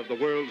far of the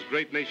world's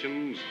great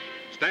nations,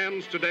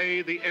 stands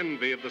today the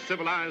envy of the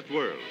civilized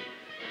world.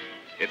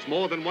 It's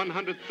more than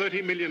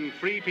 130 million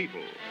free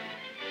people.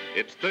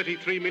 It's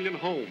 33 million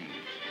homes.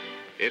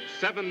 It's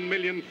 7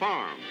 million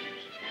farms.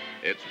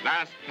 Its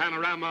vast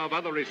panorama of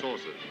other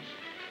resources.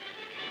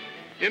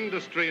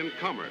 Industry and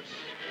commerce,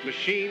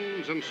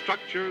 machines and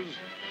structures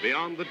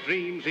beyond the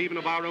dreams even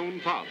of our own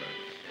fathers.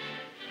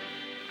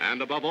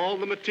 And above all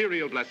the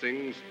material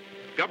blessings,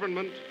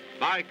 government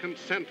by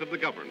consent of the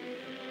governed.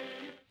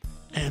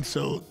 And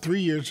so 3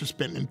 years were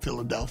spent in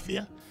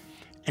Philadelphia,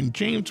 and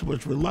James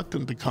was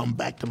reluctant to come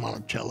back to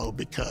Monticello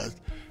because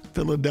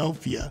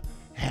Philadelphia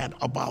had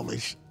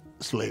abolished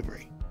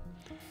slavery.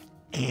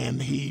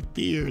 And he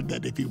feared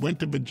that if he went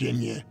to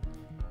Virginia,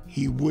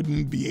 he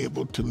wouldn't be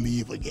able to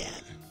leave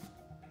again.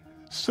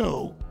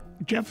 So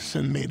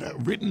Jefferson made a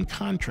written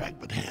contract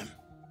with him.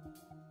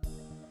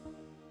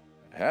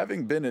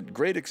 Having been at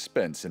great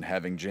expense in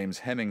having James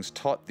Hemings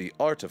taught the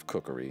art of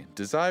cookery,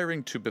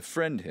 desiring to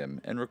befriend him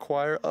and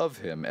require of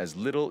him as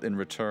little in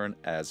return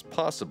as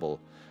possible,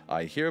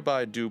 I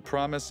hereby do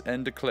promise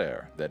and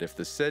declare that if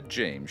the said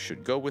James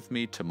should go with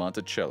me to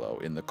Monticello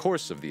in the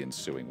course of the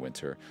ensuing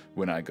winter,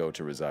 when I go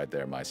to reside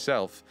there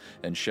myself,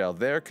 and shall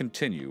there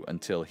continue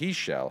until he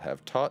shall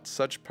have taught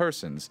such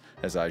persons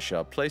as I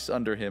shall place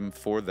under him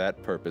for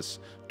that purpose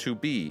to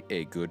be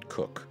a good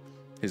cook,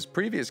 his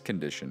previous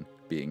condition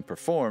being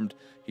performed,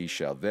 he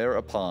shall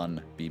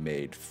thereupon be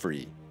made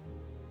free.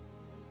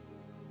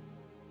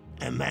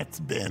 And that's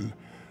been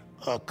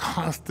a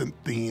constant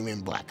theme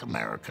in Black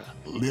America,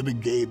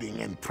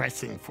 litigating and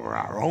pressing for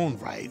our own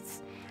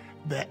rights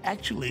that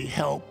actually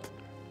helped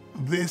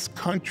this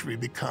country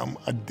become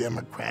a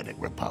democratic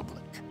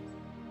republic.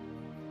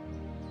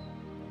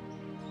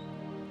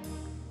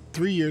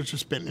 3 years were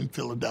spent in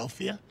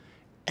Philadelphia,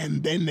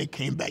 and then they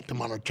came back to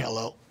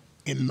Monticello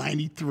in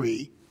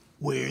 '93,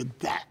 where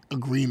that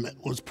agreement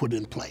was put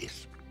in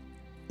place.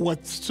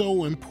 What's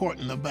so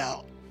important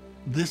about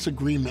this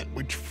agreement,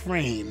 which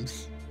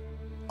frames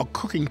a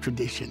cooking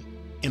tradition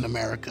in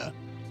America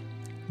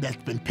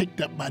that's been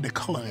picked up by the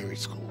culinary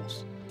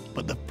schools,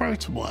 but the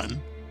first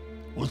one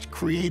was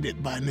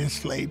created by an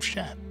enslaved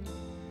chef,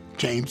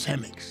 James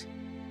Hemings,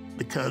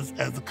 because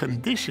as a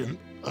condition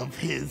of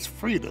his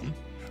freedom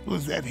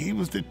was that he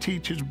was to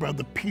teach his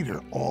brother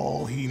Peter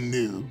all he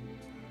knew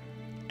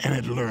and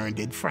had learned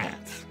in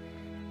France,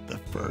 the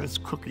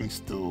first cooking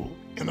school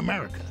in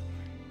America.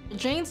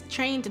 James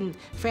trained in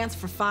France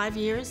for 5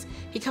 years.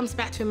 He comes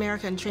back to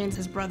America and trains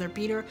his brother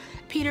Peter.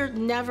 Peter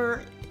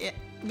never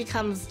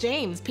becomes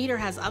James. Peter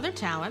has other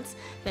talents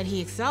that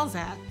he excels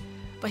at,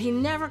 but he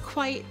never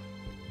quite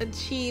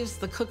achieves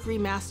the cookery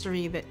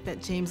mastery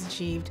that James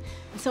achieved.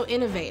 So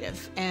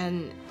innovative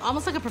and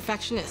almost like a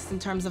perfectionist in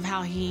terms of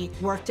how he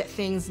worked at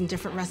things and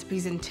different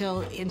recipes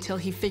until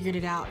he figured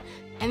it out.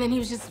 And then he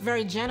was just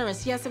very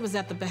generous. Yes, it was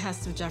at the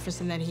behest of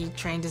Jefferson that he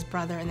trained his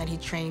brother and that he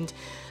trained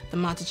the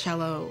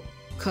Monticello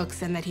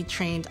cooks and that he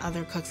trained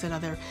other cooks at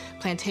other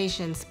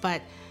plantations,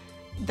 but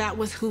that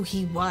was who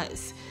he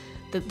was.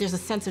 There's a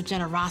sense of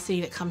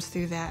generosity that comes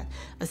through that,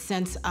 a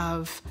sense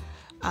of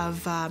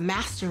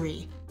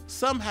mastery.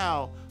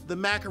 Somehow, the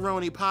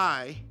macaroni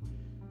pie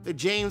that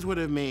James would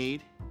have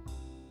made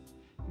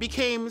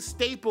became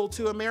staple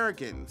to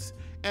Americans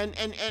and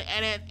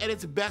at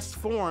its best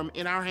form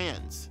in our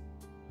hands.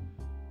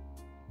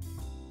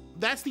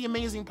 That's the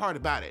amazing part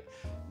about it.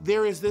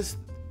 There is this,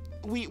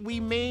 we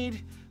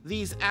made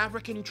these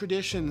African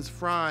traditions,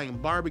 frying,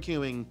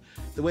 barbecuing,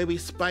 the way we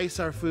spice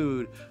our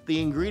food,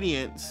 the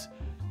ingredients,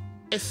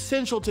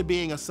 essential to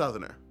being a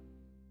Southerner.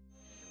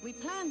 We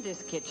planned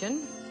this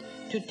kitchen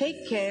to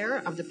take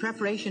care of the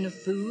preparation of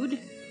food,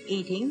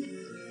 eating,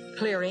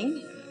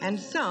 clearing, and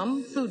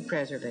some food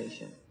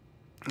preservation.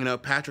 You know,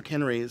 Patrick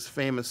Henry's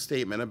famous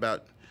statement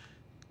about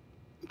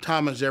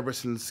Thomas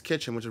Jefferson's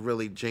kitchen, which is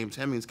really James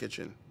Hemings'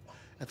 kitchen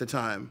at the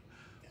time,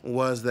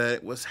 was that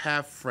it was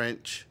half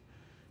French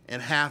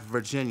and half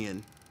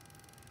Virginian,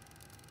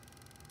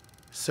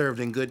 served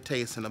in good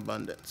taste and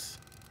abundance.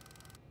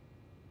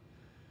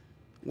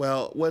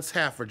 Well, what's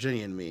half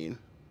Virginian mean?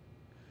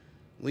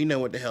 We know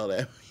what the hell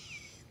that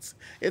means.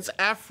 It's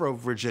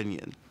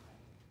Afro-Virginian.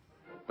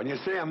 When you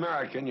say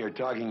American, you're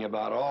talking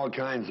about all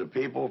kinds of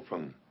people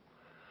from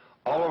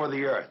all over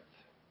the earth.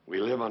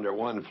 We live under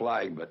one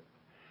flag, but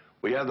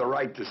we have the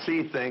right to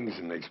see things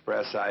and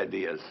express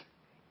ideas,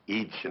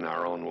 each in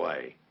our own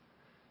way.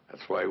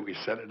 That's why we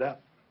set it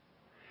up.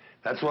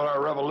 That's what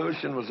our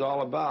revolution was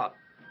all about.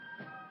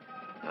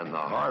 And the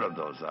heart of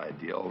those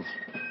ideals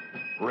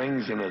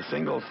rings in a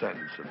single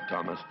sentence of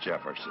Thomas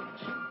Jefferson's.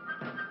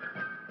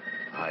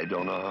 I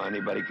don't know how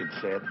anybody could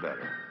say it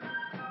better.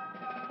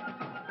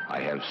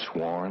 I have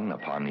sworn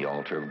upon the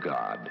altar of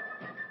God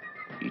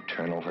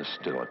eternal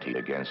hostility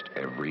against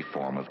every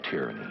form of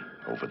tyranny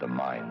over the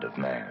mind of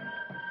man.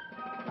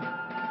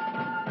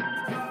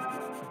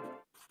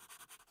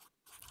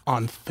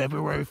 On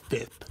February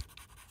 5th,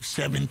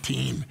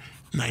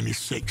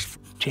 1796,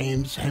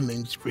 James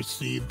Hemings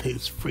received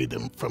his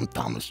freedom from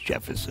Thomas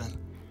Jefferson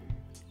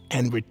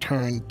and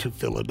returned to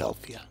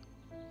Philadelphia.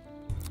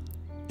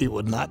 It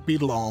would not be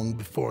long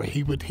before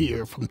he would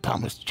hear from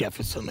Thomas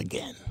Jefferson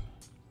again.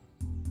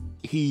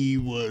 He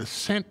was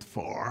sent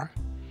for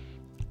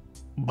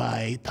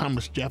by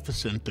Thomas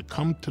Jefferson to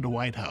come to the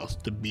White House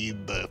to be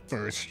the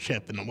first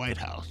chef in the White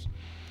House.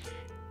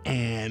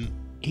 And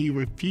he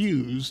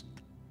refused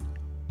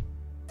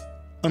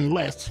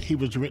unless he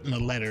was written a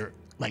letter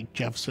like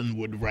Jefferson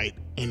would write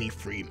any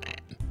free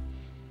man.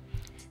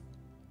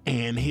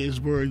 And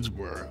his words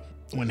were,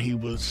 when he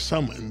was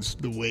summoned,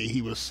 the way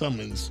he was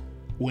summoned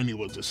when he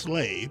was a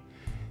slave,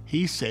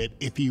 he said,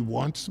 if he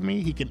wants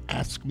me, he can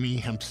ask me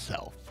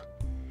himself.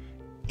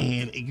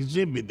 And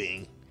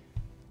exhibiting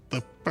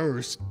the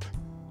first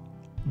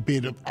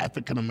bit of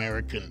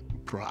African-American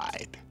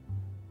pride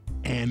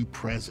and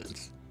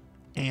presence,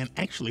 and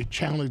actually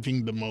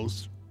challenging the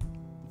most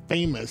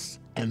famous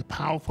and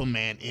powerful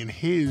man in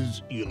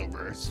his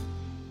universe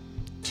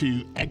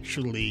to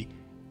actually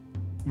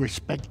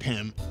respect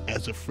him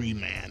as a free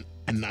man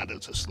and not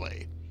as a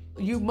slave.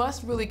 You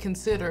must really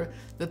consider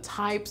the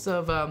types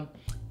of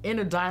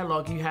inner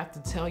dialogue you have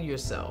to tell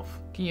yourself.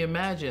 Can you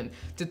imagine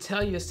to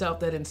tell yourself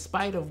that in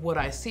spite of what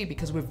I see,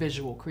 because we're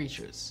visual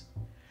creatures,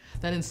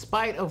 that in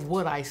spite of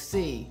what I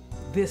see,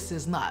 this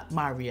is not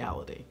my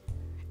reality.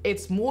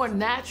 It's more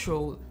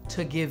natural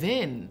to give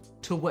in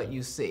to what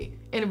you see.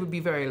 And it would be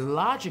very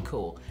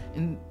logical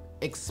and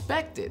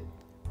expected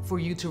for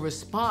you to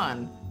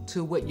respond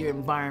to what your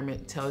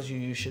environment tells you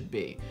you should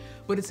be.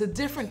 But it's a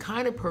different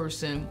kind of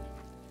person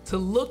to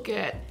look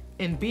at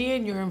and be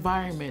in your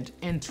environment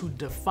and to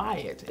defy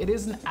it. It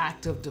is an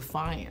act of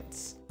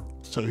defiance.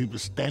 So he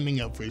was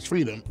standing up for his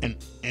freedom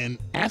and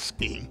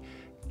asking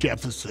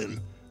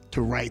Jefferson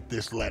to write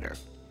this letter.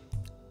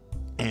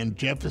 And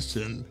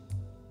Jefferson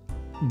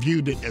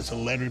viewed it as a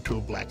letter to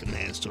a black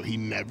man, so he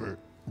never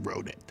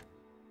wrote it.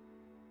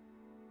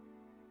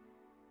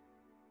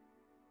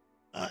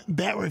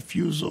 That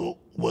refusal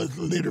was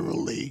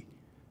literally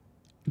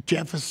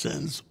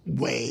Jefferson's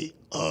way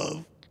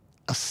of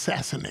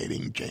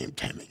assassinating James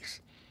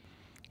Hemings.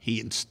 He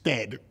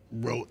instead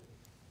wrote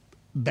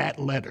that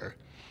letter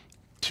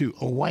to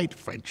a white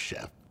French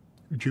chef,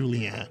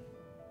 Julien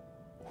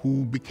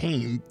who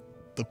became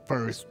the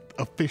first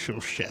official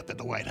chef at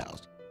the White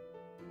House.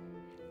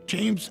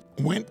 James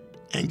went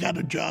and got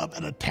a job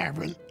at a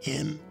tavern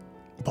in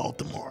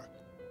Baltimore,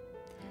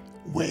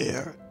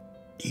 where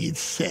he's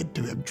said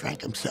to have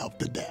drank himself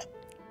to death.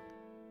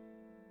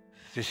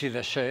 This is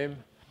a shame,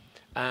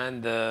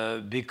 and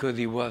because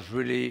he was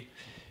really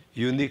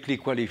uniquely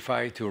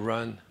qualified to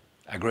run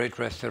a great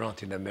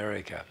restaurant in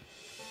America.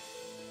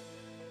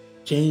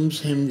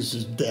 James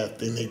Hemings'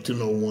 death in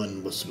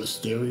 1801 was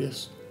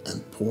mysterious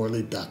and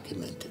poorly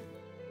documented.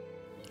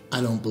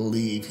 I don't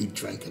believe he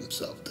drank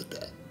himself to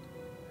death.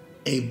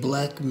 A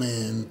black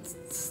man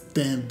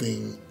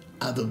standing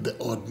out of the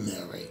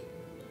ordinary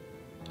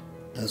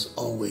has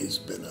always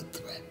been a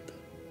threat.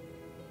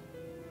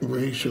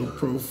 Racial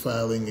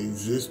profiling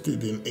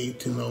existed in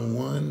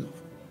 1801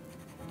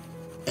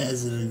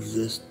 as it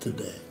exists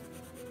today.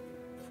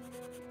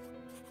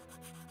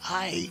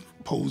 I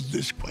posed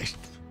this question.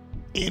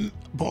 In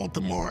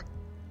Baltimore,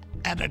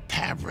 at a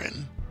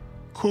tavern,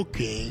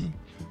 cooking,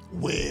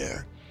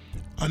 where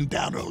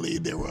undoubtedly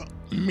there were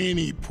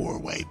many poor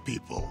white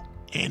people,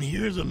 and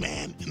here's a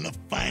man in the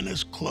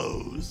finest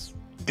clothes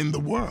in the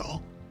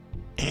world,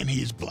 and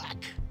he's black.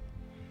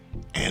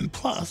 And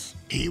plus,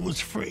 he was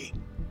free.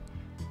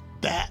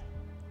 That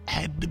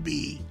had to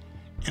be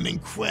an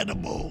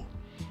incredible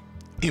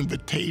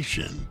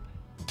invitation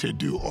to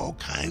do all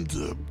kinds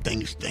of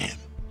things to him.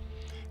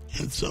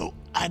 And so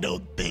I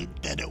don't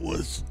think that it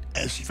was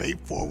as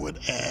straightforward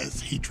as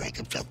he drank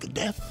himself to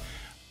death.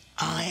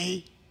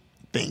 I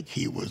think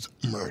he was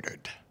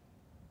murdered.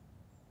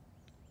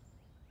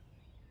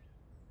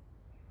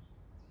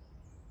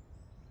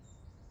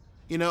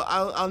 You know,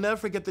 I'll never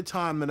forget the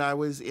time that I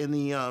was in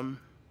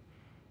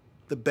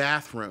the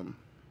bathroom.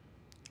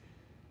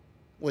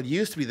 What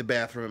used to be the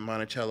bathroom in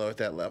Monticello at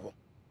that level.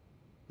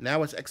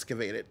 Now it's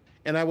excavated.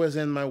 And I was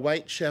in my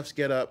white chef's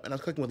getup, and I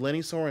was cooking with Lenny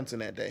Sorensen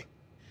that day.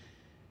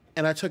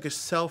 And I took a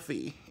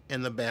selfie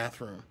in the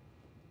bathroom.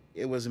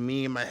 It was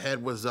me, and my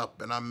head was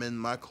up, and I'm in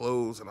my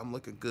clothes, and I'm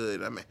looking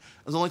good. I mean,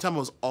 it was the only time I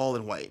was all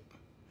in white.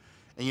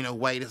 And you know,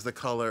 white is the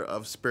color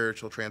of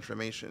spiritual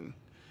transformation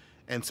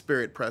and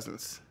spirit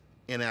presence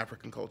in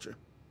African culture.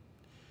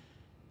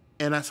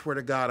 And I swear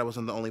to God, I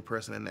wasn't the only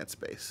person in that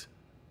space.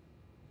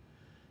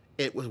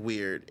 It was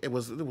weird. It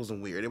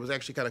wasn't weird. It was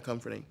actually kind of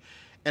comforting.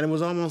 And it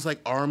was almost like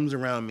arms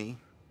around me.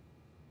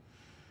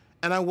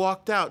 And I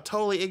walked out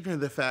totally ignorant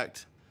of the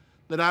fact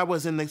that I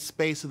was in the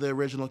space of the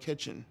original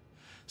kitchen.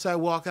 So I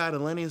walk out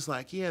and Lenny's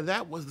like, yeah,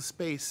 that was the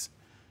space.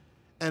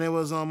 And it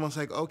was almost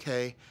like,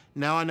 okay,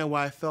 now I know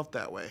why I felt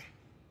that way.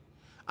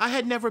 I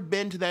had never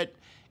been to that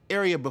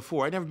area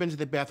before. I'd never been to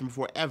the bathroom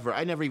before, ever.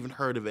 I never even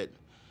heard of it.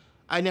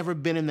 I'd never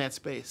been in that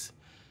space.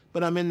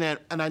 But I'm in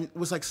that, and I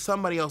was like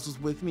somebody else was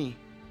with me.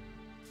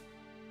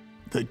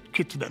 The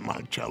kitchen at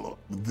Monticello,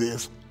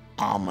 this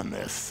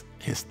ominous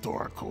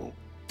historical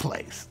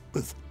place,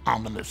 this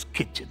ominous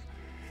kitchen.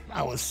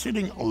 I was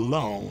sitting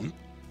alone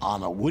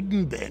on a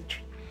wooden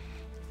bench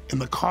in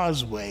the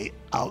causeway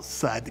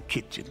outside the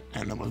kitchen,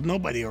 and there was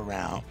nobody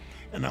around,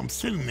 and I'm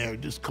sitting there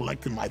just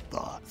collecting my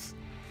thoughts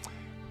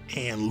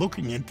and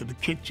looking into the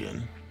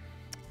kitchen,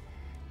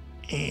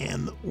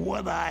 and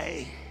what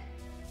I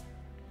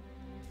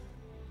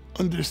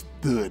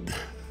understood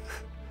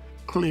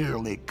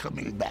clearly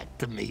coming back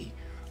to me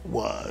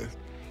was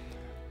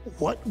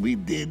what we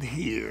did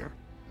here,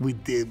 we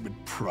did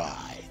with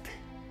pride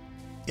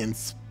in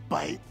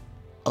spite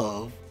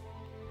of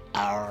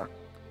our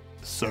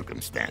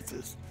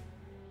circumstances.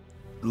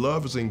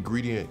 Love is an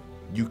ingredient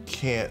you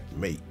can't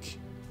make.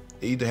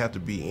 It either have to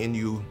be in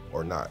you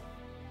or not.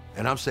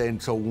 And I'm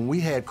saying, so when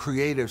we had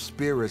creative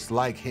spirits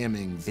like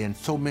Hemings and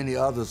so many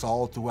others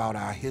all throughout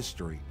our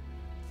history,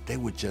 they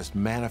were just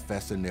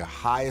manifesting their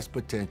highest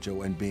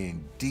potential and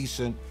being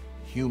decent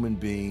human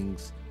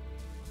beings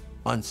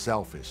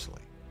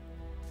unselfishly.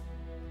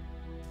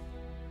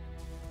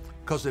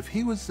 Because if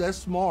he was as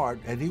smart,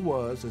 and he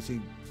was, as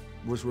he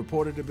was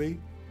reported to be,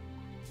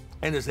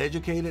 and as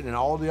educated and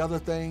all the other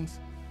things,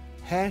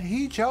 had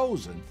he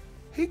chosen,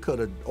 he could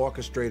have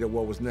orchestrated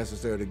what was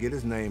necessary to get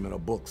his name in a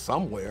book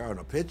somewhere, on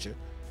a picture,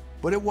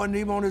 but it wasn't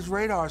even on his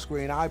radar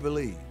screen, I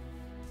believe.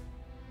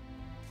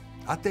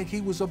 I think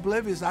he was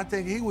oblivious. I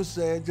think he was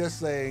just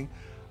saying,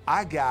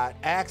 I got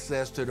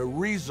access to the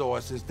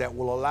resources that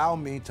will allow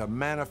me to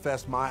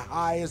manifest my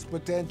highest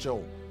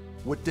potential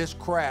with this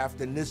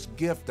craft and this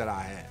gift that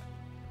I have.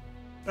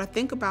 But I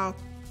think about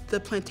the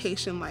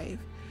plantation life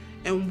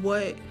and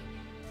what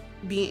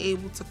being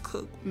able to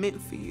cook meant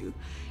for you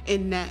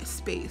in that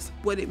space,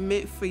 what it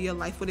meant for your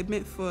life, what it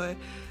meant for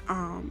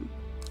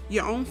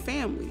your own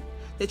family,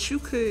 that you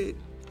could,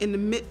 in the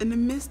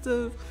midst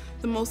of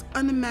the most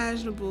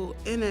unimaginable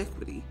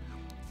inequity,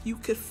 you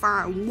could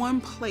find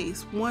one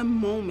place, one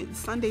moment,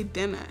 Sunday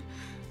dinner,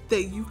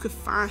 that you could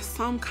find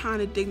some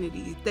kind of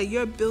dignity, that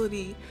your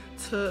ability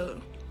to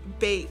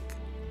bake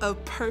a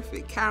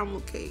perfect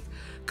caramel cake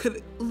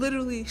could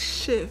literally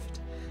shift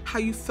how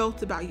you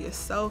felt about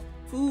yourself.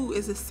 food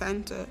is the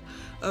center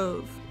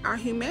of our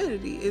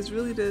humanity is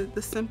really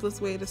the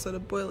simplest way to sort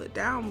of boil it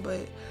down,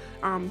 but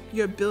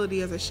your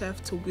ability as a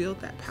chef to wield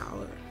that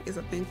power is,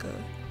 I think, a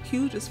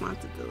huge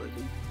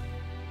responsibility.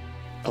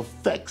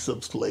 Effects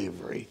of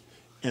slavery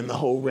and the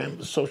whole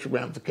social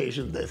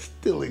ramifications that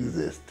still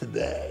exist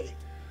today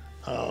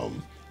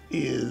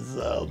is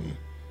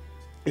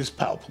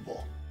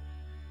palpable.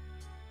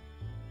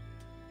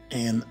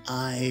 And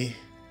I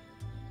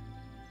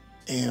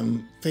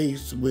am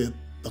faced with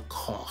the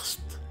cost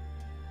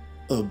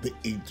of the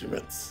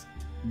ignorance,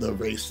 the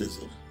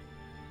racism.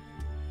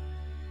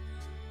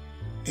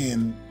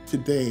 And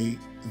today,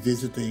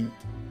 visiting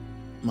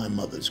my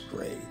mother's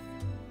grave,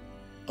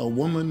 a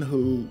woman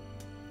who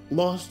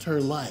lost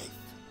her life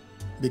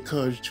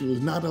because she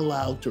was not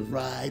allowed to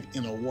ride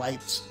in a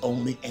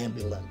whites-only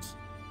ambulance.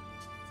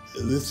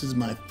 This is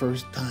my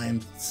first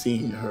time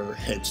seeing her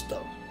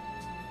headstone,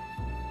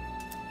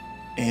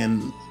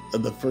 and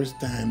the first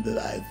time that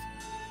I've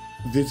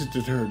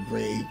visited her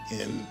grave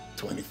in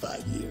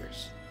 25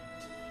 years.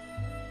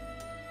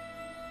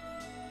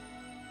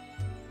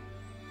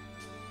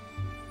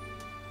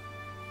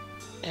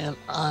 And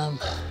I'm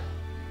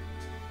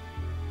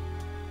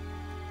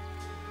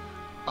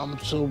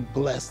so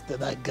blessed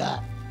that I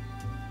got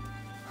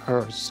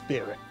her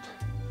spirit,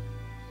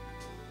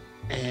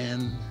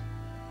 and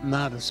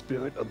not a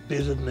spirit of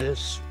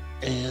bitterness,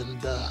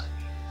 and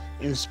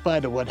in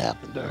spite of what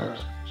happened to her.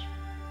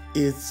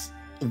 It's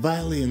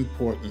vitally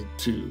important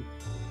to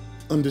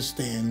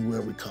understand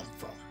where we come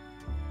from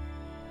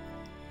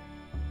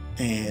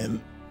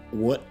and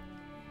what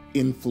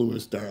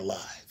influenced our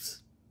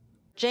lives.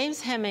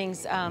 James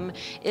Hemings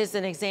is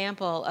an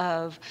example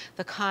of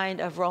the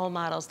kind of role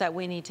models that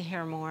we need to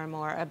hear more and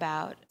more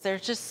about.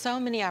 There's just so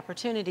many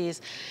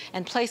opportunities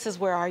and places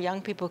where our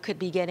young people could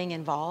be getting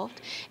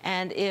involved.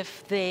 And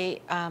if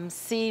they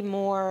see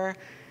more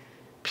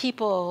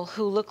people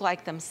who look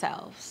like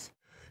themselves.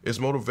 It's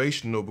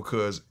motivational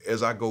because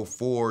as I go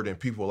forward and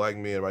people like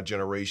me and my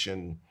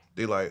generation,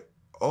 they like,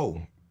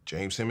 oh,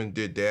 James Hemings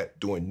did that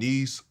during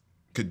these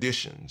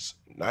conditions.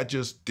 Not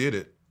just did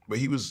it, but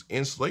he was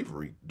in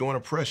slavery, during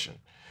oppression.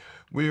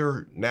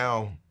 We're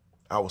now,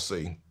 I would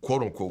say,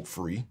 quote unquote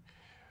free,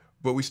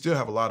 but we still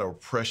have a lot of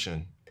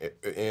oppression,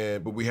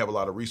 but we have a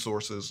lot of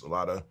resources,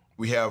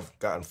 we have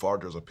gotten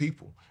farther as a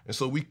people. And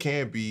so we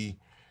can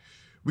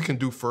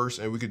do first,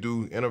 and we can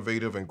do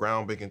innovative and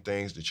groundbreaking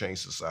things to change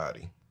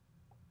society.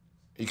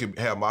 You can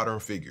have modern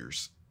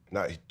figures,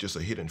 not just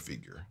a hidden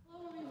figure.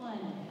 Hello,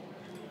 everyone.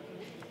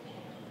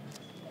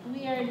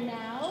 We are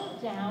now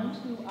down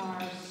to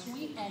our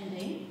sweet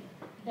ending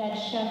that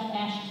Chef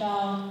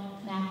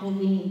Ashbell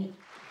McElveen.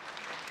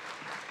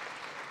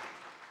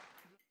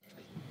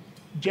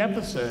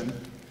 Jefferson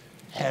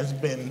has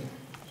been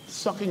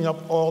sucking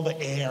up all the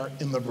air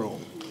in the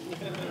room.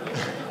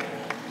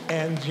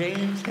 And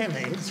James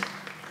Hemings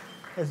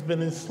has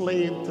been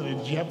enslaved to the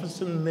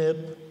Jefferson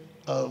myth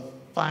of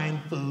fine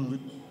food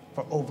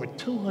for over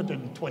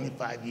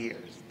 225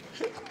 years.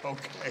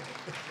 Okay.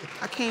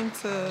 I came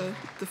to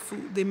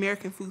the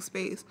American food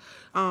space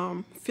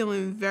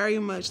feeling very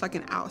much like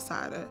an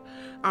outsider,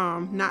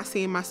 not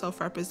seeing myself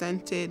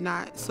represented,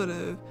 not sort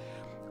of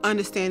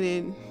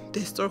understanding the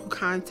historical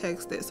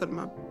context that sort of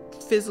my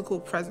physical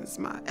presence,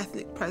 my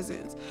ethnic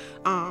presence,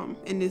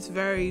 in this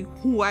very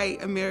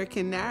white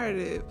American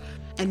narrative.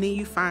 And then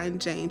you find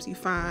James, you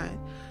find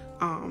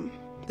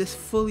this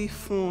fully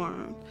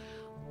formed,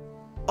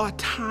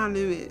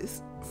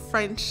 autonomous,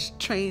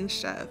 French-trained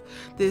chef,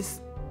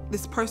 this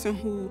person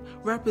who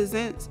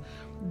represents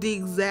the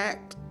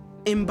exact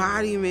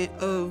embodiment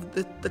of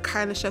the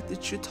kind of chef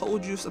that you're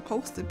told you're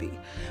supposed to be,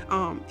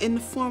 in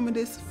the form of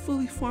this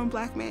fully formed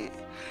Black man.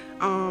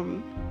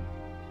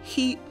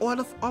 He all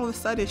of a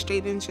sudden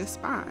straightens your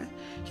spine.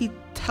 He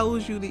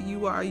tells you that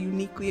you are a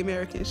uniquely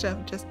American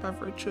chef just by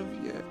virtue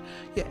of your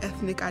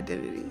ethnic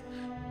identity.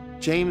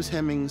 James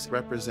Hemings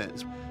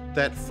represents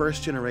that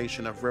first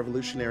generation of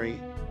revolutionary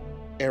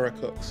era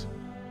cooks,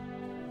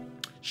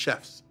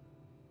 chefs,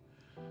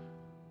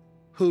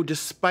 who,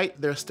 despite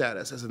their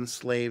status as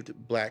enslaved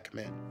Black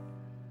men,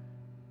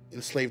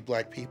 enslaved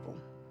Black people,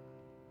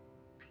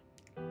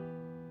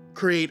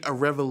 create a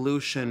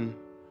revolution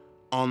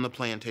on the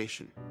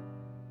plantation.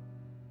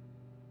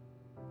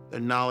 Their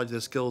knowledge,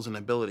 their skills, and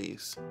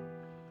abilities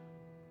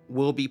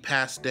will be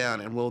passed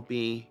down and will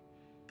be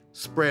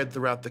spread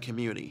throughout the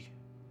community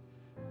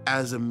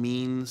as a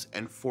means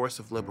and force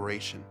of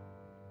liberation.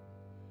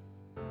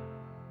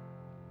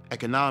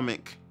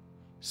 Economic,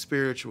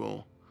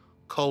 spiritual,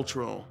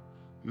 cultural,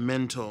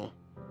 mental,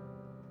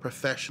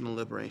 professional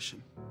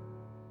liberation.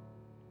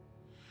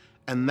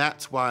 And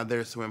that's why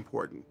they're so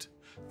important.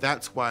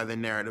 That's why the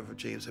narrative of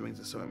James Hemings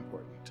is so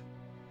important.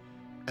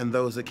 And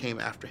those that came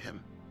after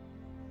him.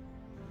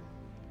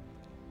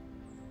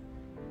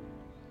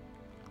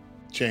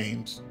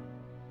 James,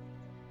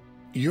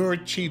 your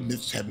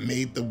achievements have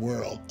made the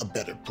world a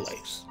better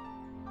place.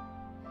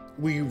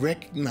 We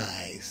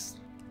recognize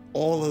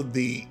all of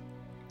the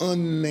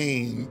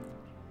unnamed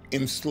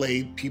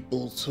enslaved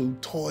peoples who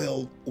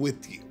toiled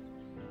with you.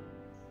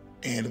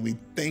 And we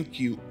thank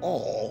you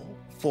all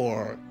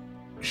for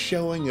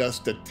showing us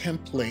the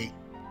template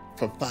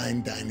for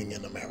fine dining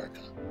in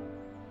America.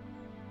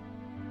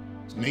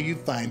 May you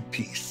find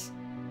peace.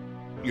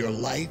 Your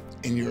life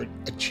and your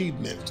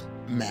achievements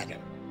matter.